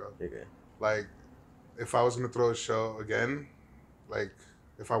to cut you off. Okay. Like, if I was gonna throw a show again, like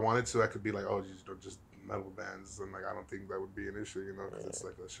if I wanted to, I could be like, oh, just metal bands, and like I don't think that would be an issue, you know, because it's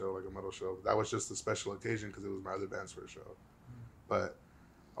like a show, like a metal show. That was just a special occasion because it was my other band's first show. But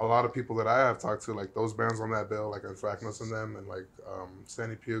a lot of people that I have talked to, like those bands on that bill, like Anthracnose and them, and like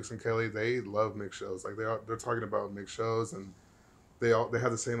Sandy Pukes and Kelly, they love mixed shows. Like they're talking about mixed shows, and they have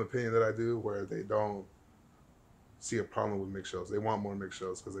the same opinion that I do, where they don't see a problem with mixed shows. They want more mixed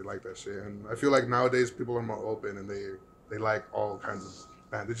shows because they like that shit. And I feel like nowadays people are more open and they like all kinds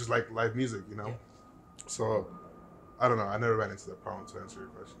of bands. They just like live music, you know. Yeah. So I don't know. I never ran into that problem to answer your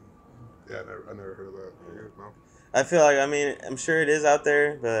question. Yeah, I never heard of that. You know? I feel like, I mean, I'm sure it is out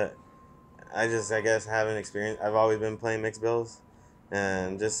there, but I guess haven't experienced. I've always been playing mixed bills,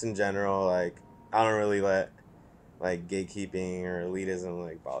 and just in general, like I don't really let like gatekeeping or elitism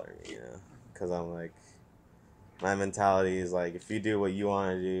like bother me, you know, because I'm like, my mentality is like, if you do what you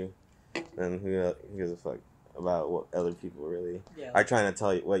want to do, then who gives a fuck about what other people really are trying to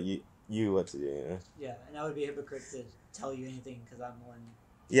tell you what to do, you know? Yeah, and I would be a hypocrite to tell you anything because I'm one.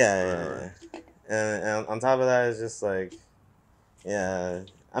 Yeah. And on top of that, it's just like, yeah,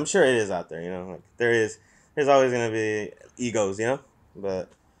 I'm sure it is out there, you know, like there's always gonna be egos, you know, but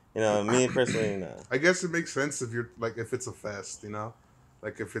you know, me personally, no. I guess it makes sense if you're like, if it's a fest, you know,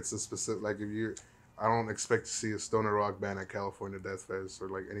 like if it's a specific, like if you're, I don't expect to see a stoner rock band at California Death Fest or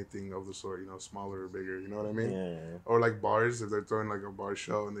like anything of the sort, you know, smaller or bigger, you know what I mean? Yeah. Or like bars, if they're throwing like a bar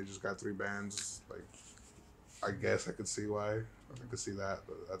show and they just got 3 bands, like, I guess I could see why. I could see that,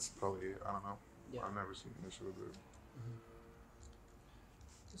 but that's probably, I don't know. Yeah. I've never seen an issue with it.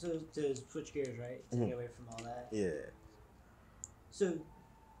 So to switch gears, right? To get away from all that. Yeah. So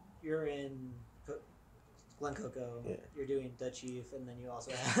you're in Glen Coco. Yeah. You're doing The Chief, and then you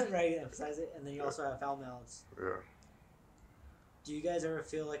also have right, emphasize it, and then you also have Foul Mouths. Yeah. Do you guys ever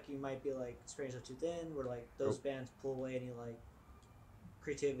feel like you might be like spreading yourself too thin, where like those bands pull away any like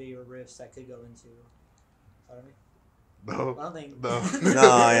creativity or riffs that could go into Sodomy? No, I don't think. no,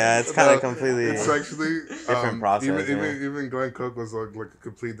 yeah, it's kind of completely. It's actually different process. Even Glen Coke was like a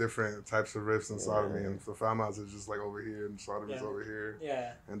complete different types of riffs than Sodomy, and the Foul Mouths is just like over here, and Sodomy's over here.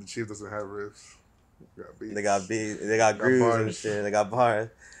 Yeah. And The Chief doesn't have riffs. They got beats. They got grooves and shit. They got bars.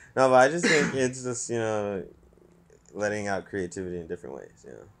 No, but I just think it's just, you know, letting out creativity in different ways.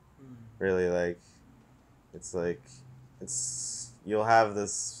 You know, really like, you'll have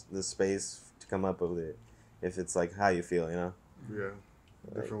this space to come up with it if it's like how you feel. You know. Yeah.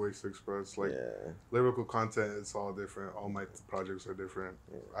 Different ways to express, like lyrical content. It's all different. All my projects are different.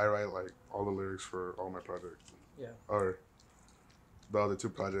 Yeah. I write like all the lyrics for all my projects. Yeah. Or the other 2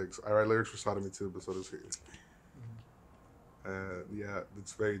 projects. I write lyrics for Sodomy too, but so does he. Yeah,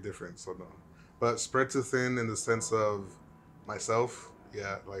 it's very different. So no, but spread too thin in the sense of myself.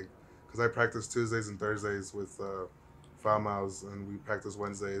 Yeah, like because I practice Tuesdays and Thursdays with Foul Mouths, and we practice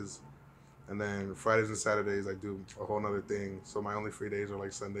Wednesdays. And then Fridays and Saturdays, I do a whole nother thing. So my only free days are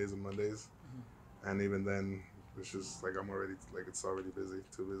like Sundays and Mondays. And even then, it's just like I'm already, like it's already busy,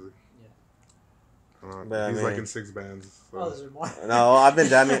 too busy. Yeah. He's like in 6 bands. So. Oh, there's more. No, I've been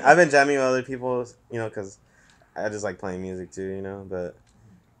jamming with other people, you know, because I just like playing music too, you know. But,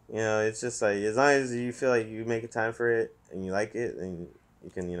 you know, it's just like, as long as you feel like you make a time for it and you like it, then you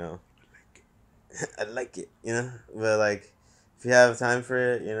can, you know, I like it, you know. But like, if you have time for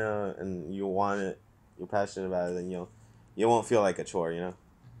it, you know, and you want it, you're passionate about it, then you won't feel like a chore, you know.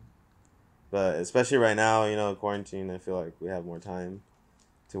 But especially right now, you know, quarantine, I feel like we have more time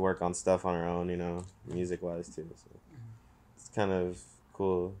to work on stuff on our own, you know, music-wise too. So it's kind of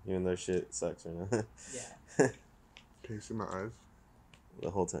cool, even though shit sucks right now. Yeah. Can you see my eyes? The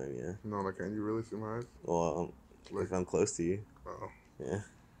whole time, yeah. No, like, can you really see my eyes? Well, like, if I'm close to you. Oh. Yeah.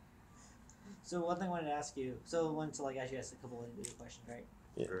 So one thing I wanted to ask you. So I wanted to like ask you guys a couple of individual questions, right?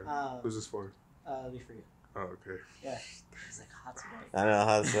 Yeah. Who's this for? It'll be for you. Oh, okay. Yeah. He's like hot tonight. I know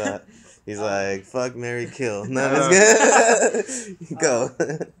how's that. He's like, fuck, marry, kill. No, that's good. Go.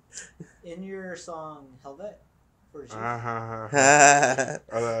 In your song Helvet, for Chief.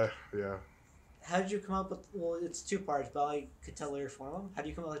 Yeah. How did you come up with? Well, it's 2 parts, but I could tell lyrics for one of them. How do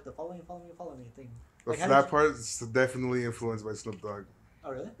you come up with like the follow me thing? Like, that part is definitely influenced by Snoop Dogg.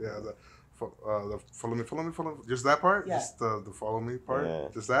 Oh really? Yeah. The follow me. Just that part. Yeah. Just the follow me part. Yeah.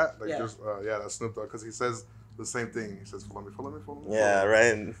 Just that. Like that's Snoop Dogg because he says the same thing. He says follow me. Yeah,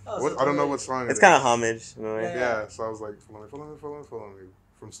 right. I don't know what song it's kind of homage. In a way. Yeah. So I was like follow me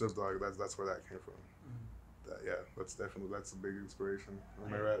from Snoop Dogg. That's where that came from. That's a big inspiration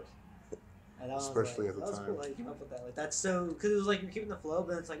in my raps. Especially at the time. That was cool. Like, you came up with that. Like that's so because it was like you're keeping the flow,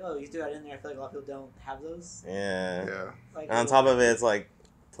 but it's like you threw that in there. I feel like a lot of people don't have those. Yeah. Yeah. Like, and on top of it, it's like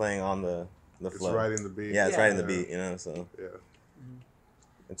playing on the flow. It's riding the beat. Yeah, it's riding the beat. You know, so yeah.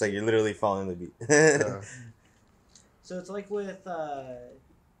 It's like you're literally following the beat. Yeah. So it's like with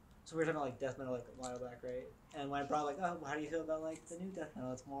so we were talking about like death metal like a while back, right? And when I brought like, how do you feel about like the new death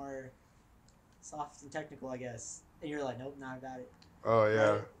metal? It's more soft and technical, I guess. And you're like, nope, not about it. Oh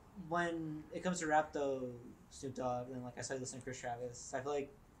yeah. But when it comes to rap though, Snoop Dogg, and like I started listening to Kris Travis, I feel like,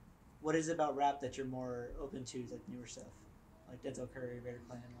 what is it about rap that you're more open to, like newer stuff, like Denzel Curry, Raider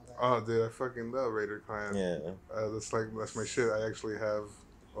Clan, and all that? Oh dude, I fucking love Raider Clan. Yeah. That's my shit. I actually have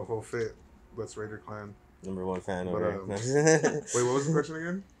a whole fit that's Raider Clan. #1 fan But, over. Wait, what was the question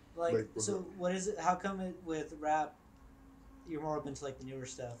again? Like so what is it? How come it with rap? You're more open to like the newer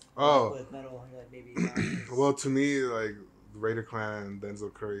stuff. Oh. Like, with metal, you're like maybe. Well, to me, like Raider Clan and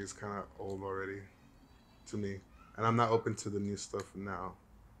Denzel Curry is kind of old already. To me, and I'm not open to the new stuff now,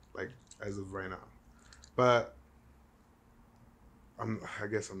 like as of right now. But I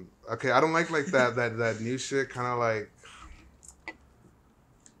guess I'm okay. I don't like that new shit. Kind of like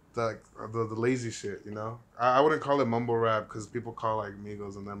the lazy shit, you know. I wouldn't call it mumble rap because people call like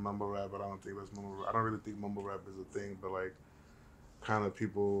Migos and then mumble rap, but I don't think that's mumble rap. I don't really think mumble rap is a thing, but like kind of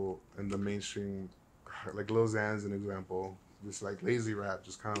people in the mainstream, like Lil Xan's an example, just like lazy rap,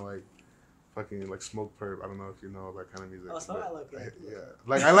 just kind of like fucking like Smokepurpp. I don't know if you know that kind of music. Oh, Smoke, I like that. Yeah,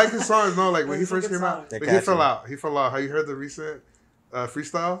 like I like his songs. No, like when he first came out, They're but he fell out. He fell out. Have you heard the recent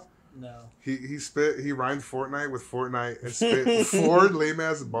freestyle? No. He rhymed Fortnite with Fortnite and spit 4 lame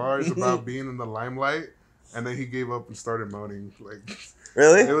ass bars about being in the limelight, and then he gave up and started moaning. Like,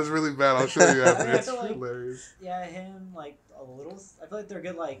 really? It was really bad. I'll show you after. It's like, hilarious. Yeah, him like a little. I feel like they're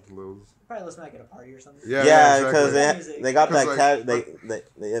good. Like probably listen like at a party or something. Yeah, because exactly. they got that like,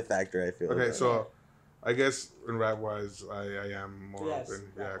 the it factor. I feel. Okay, so I guess in rap wise, I am more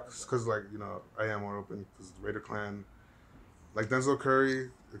open. Yeah, because like you know I am more open because Raider Clan, like Denzel Curry,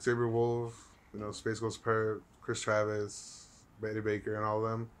 Xavier Wolf, you know Space Ghost Perp, Chris Travis, Betty Baker, and all of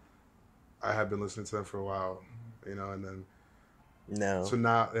them. I have been listening to them for a while, you know, and then. No. So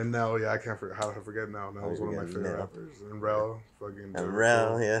now I can't forget how to forget now. Nell was one of my favorite rappers. And Rel, fucking. And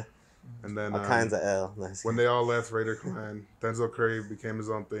Rel, yeah. And then all kinds of L. When they all left Raider Clan, Denzel Curry became his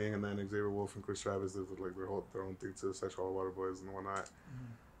own thing, and then Xavier Wolf and Chris Travis did like their own thing too, such all Water Boys and whatnot. Mm-hmm.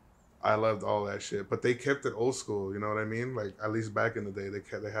 I loved all that shit, but they kept it old school. You know what I mean? Like at least back in the day,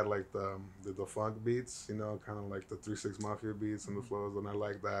 they had like the funk beats, you know, kind of like the 3-6 Mafia beats and the flows, and I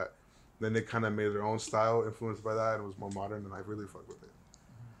like that. Then they kind of made their own style, influenced by that, and it was more modern, and I really fuck with it.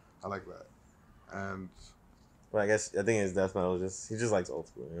 I like that. And well, I think his death metal he just likes old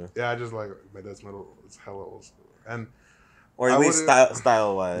school, you know? Yeah, I just like my death metal. It's hella old school, and or at least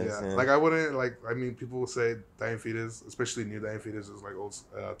style wise. Yeah, like I wouldn't like. I mean, people will say Dying Fetus, especially new Dying Fetus, is like old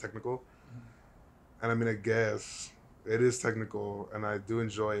technical, and I mean, I guess it is technical, and I do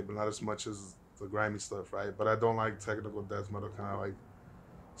enjoy it, but not as much as the grimy stuff, right? But I don't like technical death metal, kind of like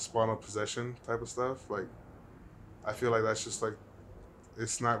Spawn of Possession type of stuff. Like, I feel like that's just like,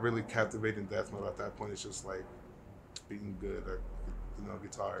 it's not really captivating death metal at that point. It's just like being good at, you know,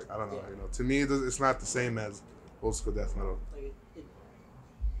 guitar. I don't know. You know, to me, it's not the same as old school death metal. Like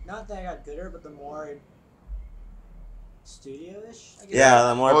not that I got gooder, but the more studio-ish, I guess. Yeah,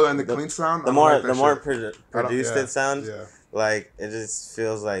 the more. Oh, and the clean sound. The more produced it sounds. Yeah. Like it just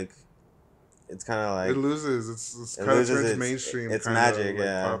feels like. It's kind of like it loses. It's kind of turns mainstream. It's magic,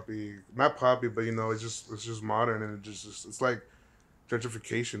 like poppy, not poppy, but you know, it's just modern, and it's like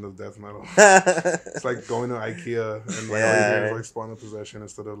gentrification of death metal. It's like going to IKEA and like all you hear is like Spawn of Possession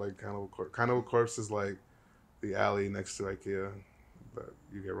instead of like Cannibal Corpse is like the alley next to IKEA that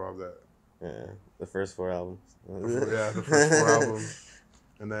you get robbed at. Yeah, the first 4 albums. The first 4 albums,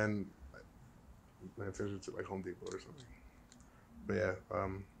 and then it turns into like Home Depot or something. But yeah.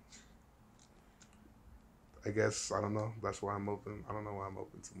 I guess, I don't know. That's why I'm open. I don't know why I'm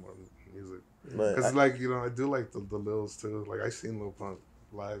open to more music. Because, like, you know, I do like the Lils, too. Like, I've seen Lil Pump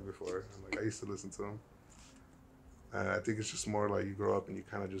live before. And, like, I used to listen to him. And I think it's just more like you grow up and you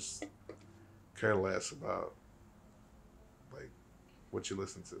kind of just care less about, like, what you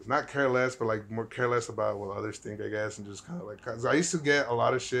listen to. Not care less, but, like, more care less about what others think, I guess. And just kind of, like, because I used to get a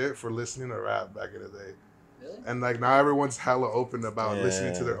lot of shit for listening to rap back in the day. Really? And, like, now everyone's hella open about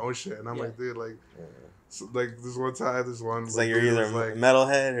listening to their own shit. And I'm like, dude, like... So, like this one time, it's like you're either like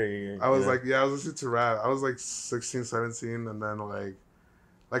metalhead or you're. I was like, I was listening to rap. I was like 16, 17, and then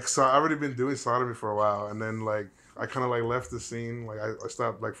like so I already been doing Sodomy for a while, and then like I kind of like left the scene. Like I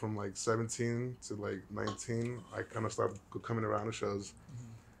stopped like from like 17 to like 19. I kind of stopped coming around to shows,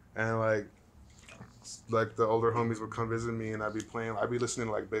 and like the older homies would come visit me, and I'd be listening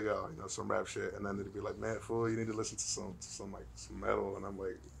to like Big L, you know, some rap shit, and then they'd be like, man, fool, you need to listen to some metal, and I'm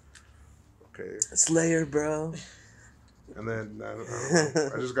like. Okay. Slayer, bro. And then I don't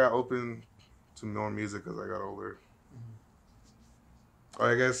know, I just got open to more music as I got older.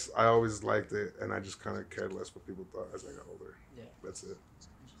 Or I guess I always liked it, and I just kind of cared less what people thought as I got older. Yeah. That's it.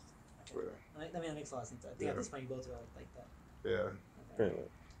 Okay. Yeah. I mean, that makes a lot of sense. I think at this point you both are like that. Yeah. Okay.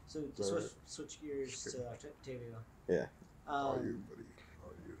 So to switch gears to Octavio. Yeah. All you, buddy.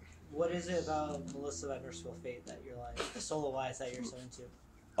 All you. What is it about Melissa by Mercyful Fate that you're like, solo-wise, that you're so into?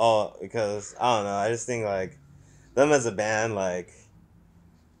 Oh, because I don't know. I just think like them as a band, like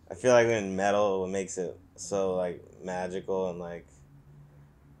I feel like in metal, what makes it so like magical and like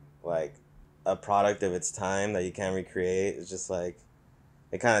a product of its time that you can't recreate. It's just like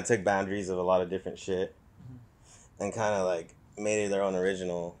they kind of took boundaries of a lot of different shit and kind of like made it their own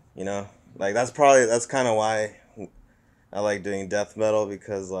original. You know, like that's kind of why I like doing death metal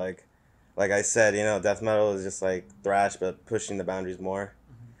because like I said, you know, death metal is just like thrash but pushing the boundaries more.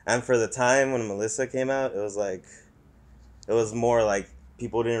 And for the time when Melissa came out, it was more like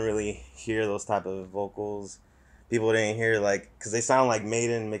people didn't really hear those type of vocals. People didn't hear like because they sound like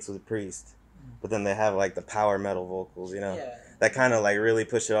Maiden mixed with Priest, but then they have like the power metal vocals, you know, Yeah. that kind of like really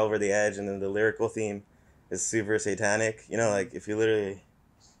push it over the edge. And then the lyrical theme is super satanic, you know, like if you literally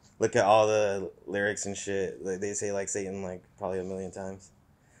look at all the lyrics and shit, like, they say like Satan like probably a million times.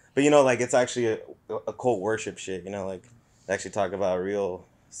 But you know, like it's actually a cult worship shit, you know, like they actually talk about real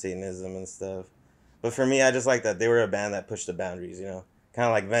Satanism and stuff. But for me, I just like that they were a band that pushed the boundaries, you know, kind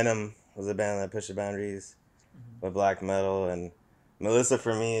of like Venom was a band that pushed the boundaries with black metal, and Melissa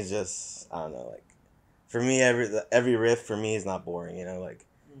for me is just I don't know, like for me every riff for me is not boring, you know, like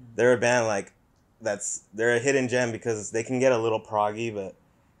they're a band like they're a hidden gem because they can get a little proggy, but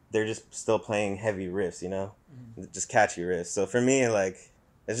they're just still playing heavy riffs, you know, just catchy riffs. So for me, like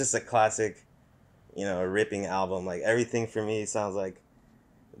it's just a classic, you know, a ripping album. Like everything for me sounds like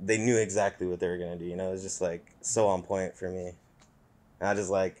they knew exactly what they were gonna do. You know, it's just like so on point for me. And I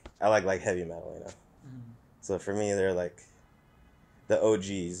like heavy metal. You know, so for me they're like the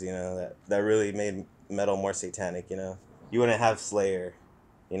OGs. You know, that really made metal more satanic. You know, you wouldn't have Slayer.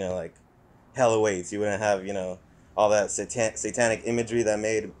 You know, like Hell Awaits. You wouldn't have, you know, all that satanic imagery that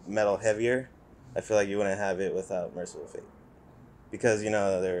made metal heavier. I feel like you wouldn't have it without Mercyful Fate, because you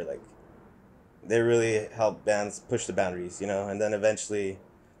know they really helped bands push the boundaries, you know. And then eventually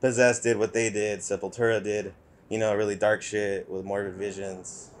Possessed did what they did, Sepultura did, you know, really dark shit with Morbid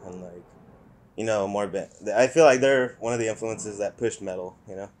Visions, and like, you know, I feel like they're one of the influences that pushed metal,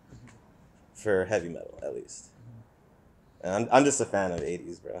 you know, for heavy metal at least. And I'm just a fan of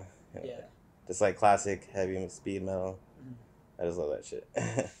 80s, bro. You know, Yeah. just like classic heavy speed metal. I just love that shit.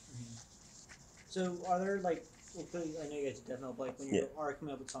 So are there like, well, I know you guys do death metal, but like when you are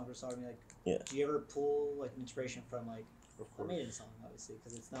coming up with songs for Sodomy, like, do you ever pull like inspiration from like a Maiden song, obviously,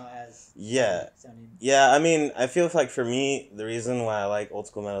 because it's not as sounding. Yeah. I mean, I feel like for me, the reason why I like old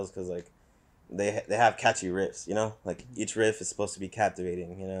school metal is because like they have catchy riffs, you know, like each riff is supposed to be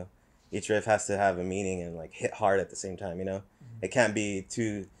captivating, you know, each riff has to have a meaning and like hit hard at the same time, you know. It can't be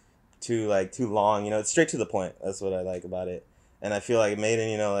too long, you know. It's straight to the point. That's what I like about it. And I feel like Maiden,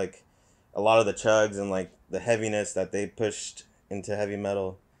 you know, like a lot of the chugs and like the heaviness that they pushed into heavy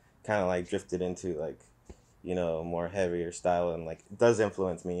metal kind of like drifted into like, you know, more heavier style, and like it does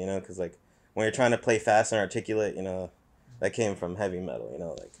influence me, you know, because like when you're trying to play fast and articulate, you know, that came from heavy metal, you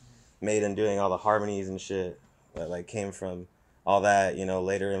know, like Maiden doing all the harmonies and shit that like came from all that, you know,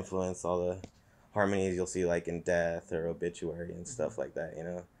 later influence, all the harmonies you'll see like in Death or Obituary and stuff like that, you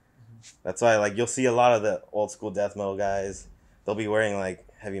know. That's why like you'll see a lot of the old school death metal guys, they'll be wearing like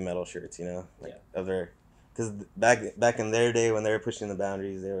heavy metal shirts, you know, like of their, because back in their day when they were pushing the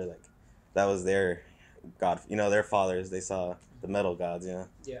boundaries, they were like, that was their god, you know, their fathers. They saw the metal gods, you know.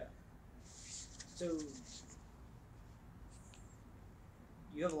 Yeah. So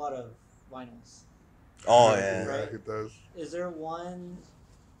you have a lot of vinyls. Oh yeah. Right? Yeah, he does. Is there one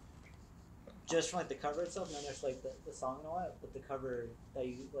just from like the cover itself, not necessarily like the song and all that, but the cover that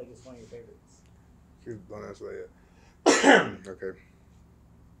you like is one of your favorites? Don't answer that yet. Okay.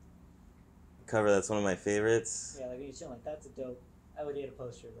 Cover that's one of my favorites. Yeah, like when you see like that's a dope. I would need a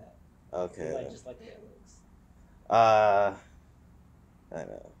poster of that. Okay. I just like the way it looks. I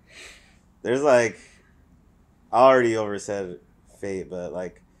know. There's like, I already oversaid Fate, but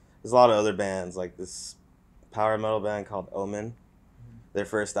like, there's a lot of other bands like this power metal band called Omen. Their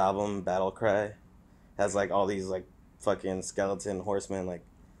first album, Battle Cry, has like all these like fucking skeleton horsemen like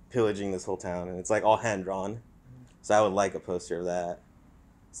pillaging this whole town, and it's like all hand drawn. So I would like a poster of that,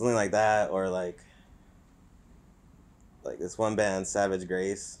 something like that, or like this one band, Savage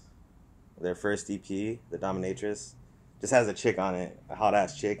Grace, their first EP, The Dominatrix, just has a chick on it, a hot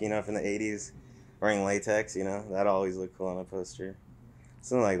ass chick, you know, from the '80s, wearing latex, you know, that always looked cool on a poster,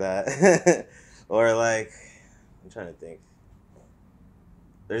 something like that, or like, I'm trying to think.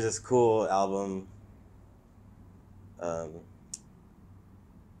 There's this cool album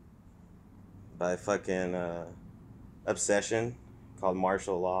by fucking Obsession called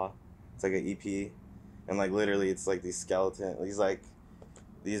Martial Law. It's like an EP, and like literally it's like these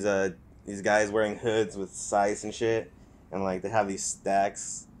these guys wearing hoods with scythes and shit, and like they have these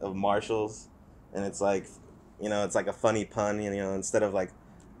stacks of marshals, and it's like, you know, it's like a funny pun, you know, instead of like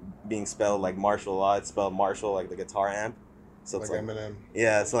being spelled like martial law, it's spelled Marshall, like the guitar amp. So it's like Eminem.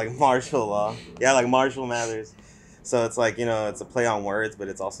 Yeah, it's like Martial Law. Yeah, like Marshall Mathers. So it's like, you know, it's a play on words, but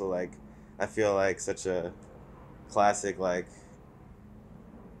it's also like, I feel like such a classic like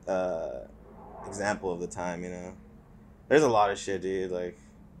example of the time, you know. There's a lot of shit, dude. Like,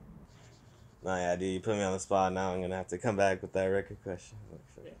 nah, yeah, dude, you put me on the spot. Now I'm gonna have to come back with that record question.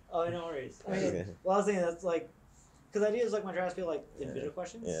 Yeah. Oh, no worries. I mean, Yeah. well, I was thinking that's like, because ideas like my trying to feel like the bitter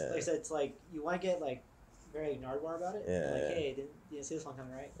questions. Yeah. Like I said, it's like you want to get like very Nardwuar about it. Yeah. Like, hey, didn't see this one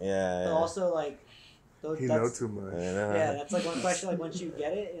coming, right? Yeah. But also like, He know too much. Yeah, that's like one question. Like once you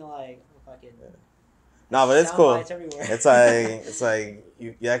get it, you're like, oh, fucking. Yeah. No, but it's cool. It's like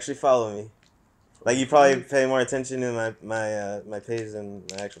you actually follow me. Like you probably pay more attention to my page than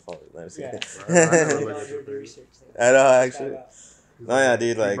my actual followers. Yeah. I know actually. No, yeah,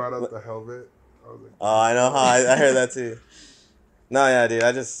 dude. He Like brought up the helmet. I was like, oh, I know how I heard that too. No, yeah, dude.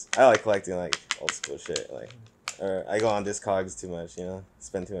 I like collecting like old school shit. Like, or I go on Discogs too much. You know,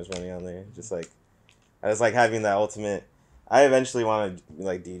 spend too much money on there. Just like I just like having that ultimate. I eventually want to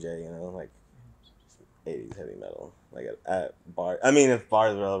like DJ. You know, like 80s heavy metal. Like at bar. I mean, if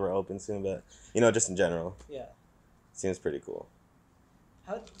bars were ever open soon, but you know, just in general. Yeah. Seems pretty cool.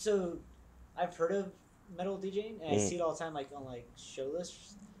 So, I've heard of metal DJing, and I see it all the time, like on like show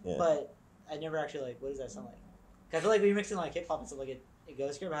lists. Yeah. But I never actually like. What does that sound like? 'Cause I feel like when you're mixing like hip hop and stuff, like it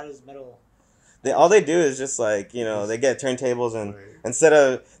goes here. But how does metal? All they do is just like, you know, they get turntables and instead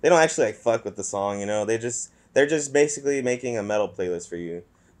of they don't actually like fuck with the song, you know, they're just basically making a metal playlist for you.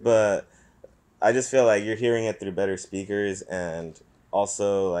 But I just feel like you're hearing it through better speakers and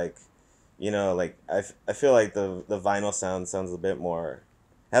also like, you know, like I feel like the vinyl sounds a bit more,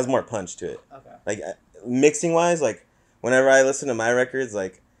 has more punch to it. Okay. Like mixing wise, like whenever I listen to my records,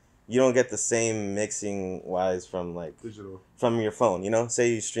 like you don't get the same mixing wise from like digital from your phone, you know, say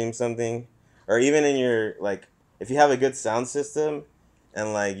you stream something. Or even in your, like, if you have a good sound system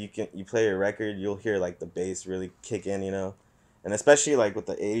and, like, you play your record, you'll hear, like, the bass really kick in, you know? And especially, like, with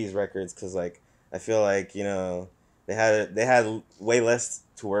the 80s records, because, like, I feel like, you know, they had way less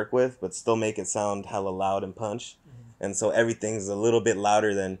to work with, but still make it sound hella loud and punch. Mm-hmm. And so everything's a little bit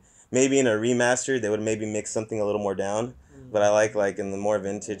louder than, maybe in a remaster, they would maybe mix something a little more down. Mm-hmm. But I like, in the more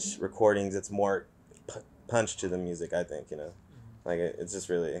vintage recordings, it's more punch to the music, I think, you know? Mm-hmm. Like, it's just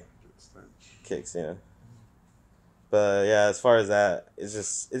really kicks, you know. But yeah, as far as that, it's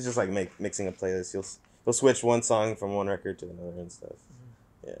just like mixing a playlist. You'll switch one song from one record to another and stuff.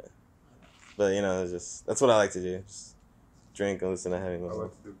 Mm-hmm. Yeah. But you know, that's what I like to do. Just drink and listen to heavy metal. I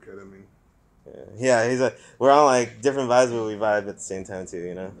like to do ketamine. Yeah, we're on like different vibes, but we vibe at the same time too,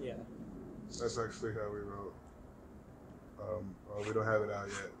 you know. Yeah. That's actually how we wrote. We don't have it out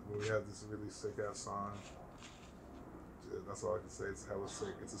yet, but we have this really sick ass song. That's all I can say. It's hella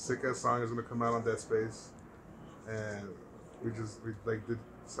sick. It's a sick ass song. It's gonna come out on Dead Space, and we like did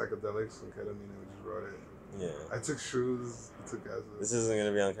psychedelics and ketamine, and we just wrote it. Yeah. I took shrooms. I took acid. This isn't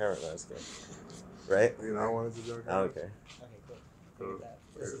gonna be on camera, that's good. Right? You know, I wanted to do it. Okay. Okay, cool.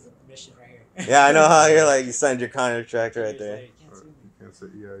 This is a mission right here. Yeah, I know how you're like you signed your contract right there. You can't say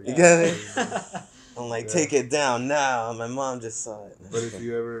yeah. You get it? I'm like, take it down now. My mom just saw it. But if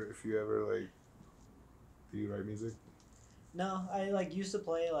you ever like, do you write music? No, I like used to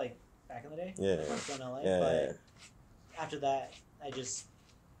play like back in the day. Yeah. When I was in LA, but after that, I just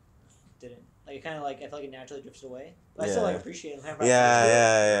didn't. Like it kind of like I feel like it naturally drifted away. But I still like appreciate it.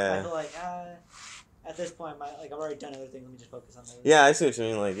 Yeah. I feel like at this point, I've already done other things. Let me just focus on those. Yeah, I see what you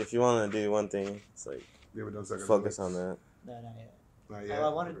mean. Like if you want to do one thing, it's like focus on that. No, not yet. Not yet. I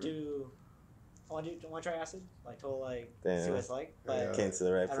want to try acid, like total like see what it's like. But came to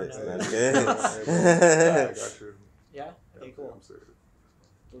the right place. That's good. I got you. Yeah. Okay. Cool. I'm serious.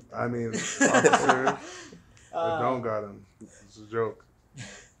 I mean, officer, don't got him. It's a joke.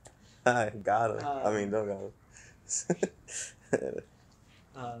 I got him. I mean, don't got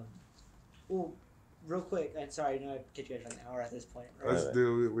him. Well, real quick, and sorry, I know I kept you guys for an hour at this point. Right? Let's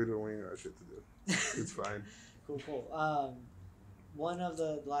do. We ain't got shit to do. It's fine. Cool. One of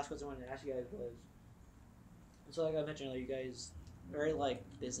the last questions I wanted to ask you guys was, so like I mentioned earlier, you guys are very like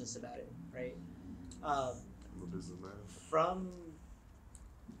business about it, right? I'm a businessman. From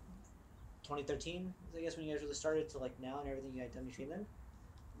 2013, I guess when you guys really started to like now and everything you had done between then,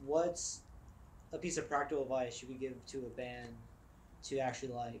 what's a piece of practical advice you could give to a band to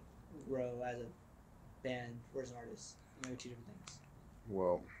actually like grow as a band or as an artist? Maybe two different things.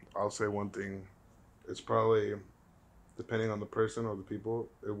 Well, I'll say one thing. It's probably, depending on the person or the people,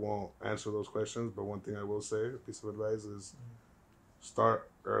 it won't answer those questions. But one thing I will say, a piece of advice is start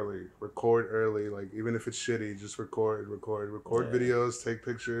early, record early. Like even if it's shitty, just record videos, take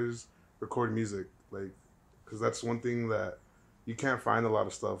pictures, record music. Like, because that's one thing that you can't find a lot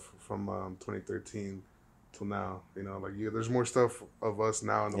of stuff from 2013 till now. You know, like there's more stuff of us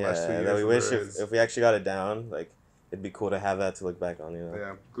now in the last 2 years. That we wish if we actually got it down, like it'd be cool to have that to look back on. You know.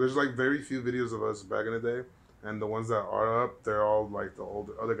 Yeah, there's like very few videos of us back in the day. and the ones that are up, they're all like the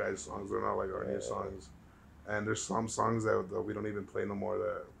old other guys' songs. They're not like our new songs. And there's some songs that we don't even play no more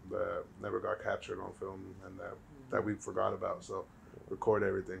that never got captured on film and that we forgot about. So record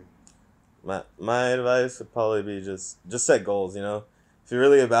everything. My advice would probably be just set goals. You know, if you're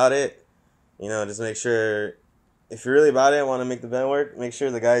really about it, you know, just make sure. If you're really about it, want to make the band work, make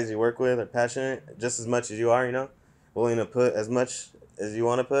sure the guys you work with are passionate just as much as you are. You know, willing to put as much as you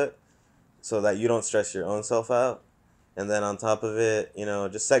want to put, so that you don't stress your own self out. And then on top of it, you know,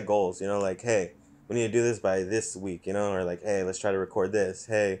 just set goals. You know, like, hey, we need to do this by this week. You know, or like, hey, let's try to record this.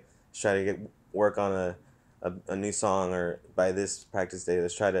 Hey, let's try to work on a new song, or by this practice day,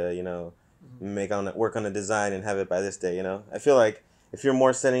 let's try to, you know, work on a design and have it by this day. You know, I feel like if you're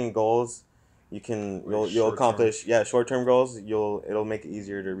more setting goals, you'll accomplish short-term goals. It'll make it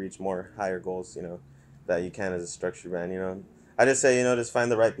easier to reach more higher goals. You know, that you can as a structured band. You know, I just say, you know, just find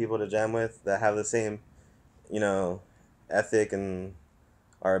the right people to jam with that have the same, you know, ethic and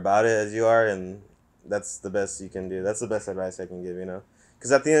are about it as you are, and that's the best you can do. That's the best advice I can give. You know,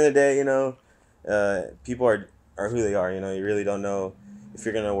 because at the end of the day, you know, people are who they are. You know, you really don't know if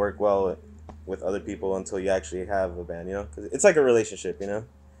you're gonna work well with other people until you actually have a band. You know, because it's like a relationship. You know,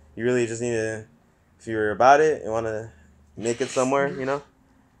 you really just need to, if you're about it and want to make it somewhere, you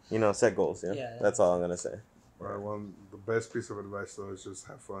know, set goals. You know, that's all I'm gonna say. Well, the best piece of advice though is just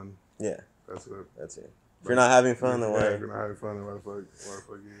have fun. Yeah, that's it. That's it. If you're not having fun, then why? If you're not having fun, then why the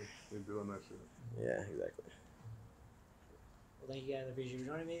fuck you doing that shit? Yeah, exactly. Well, thank you guys. I appreciate you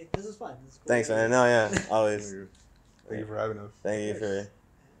joining me. This is fun. This is cool. Thanks, man. No, yeah, always. Thank you for having us. Thank you for.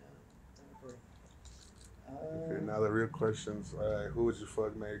 Okay, now the real questions. All right, who would you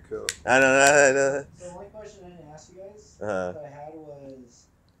fuck, marry, kill? I don't know. So one question I didn't ask you guys that I had was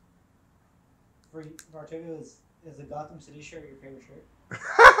for Octavio, is the Gotham City shirt your favorite shirt?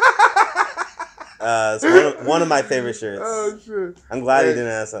 It's one of my favorite shirts. Oh shit! I'm glad he didn't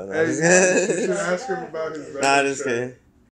ask that. Hey, you should ask him about his. Nah, just kidding.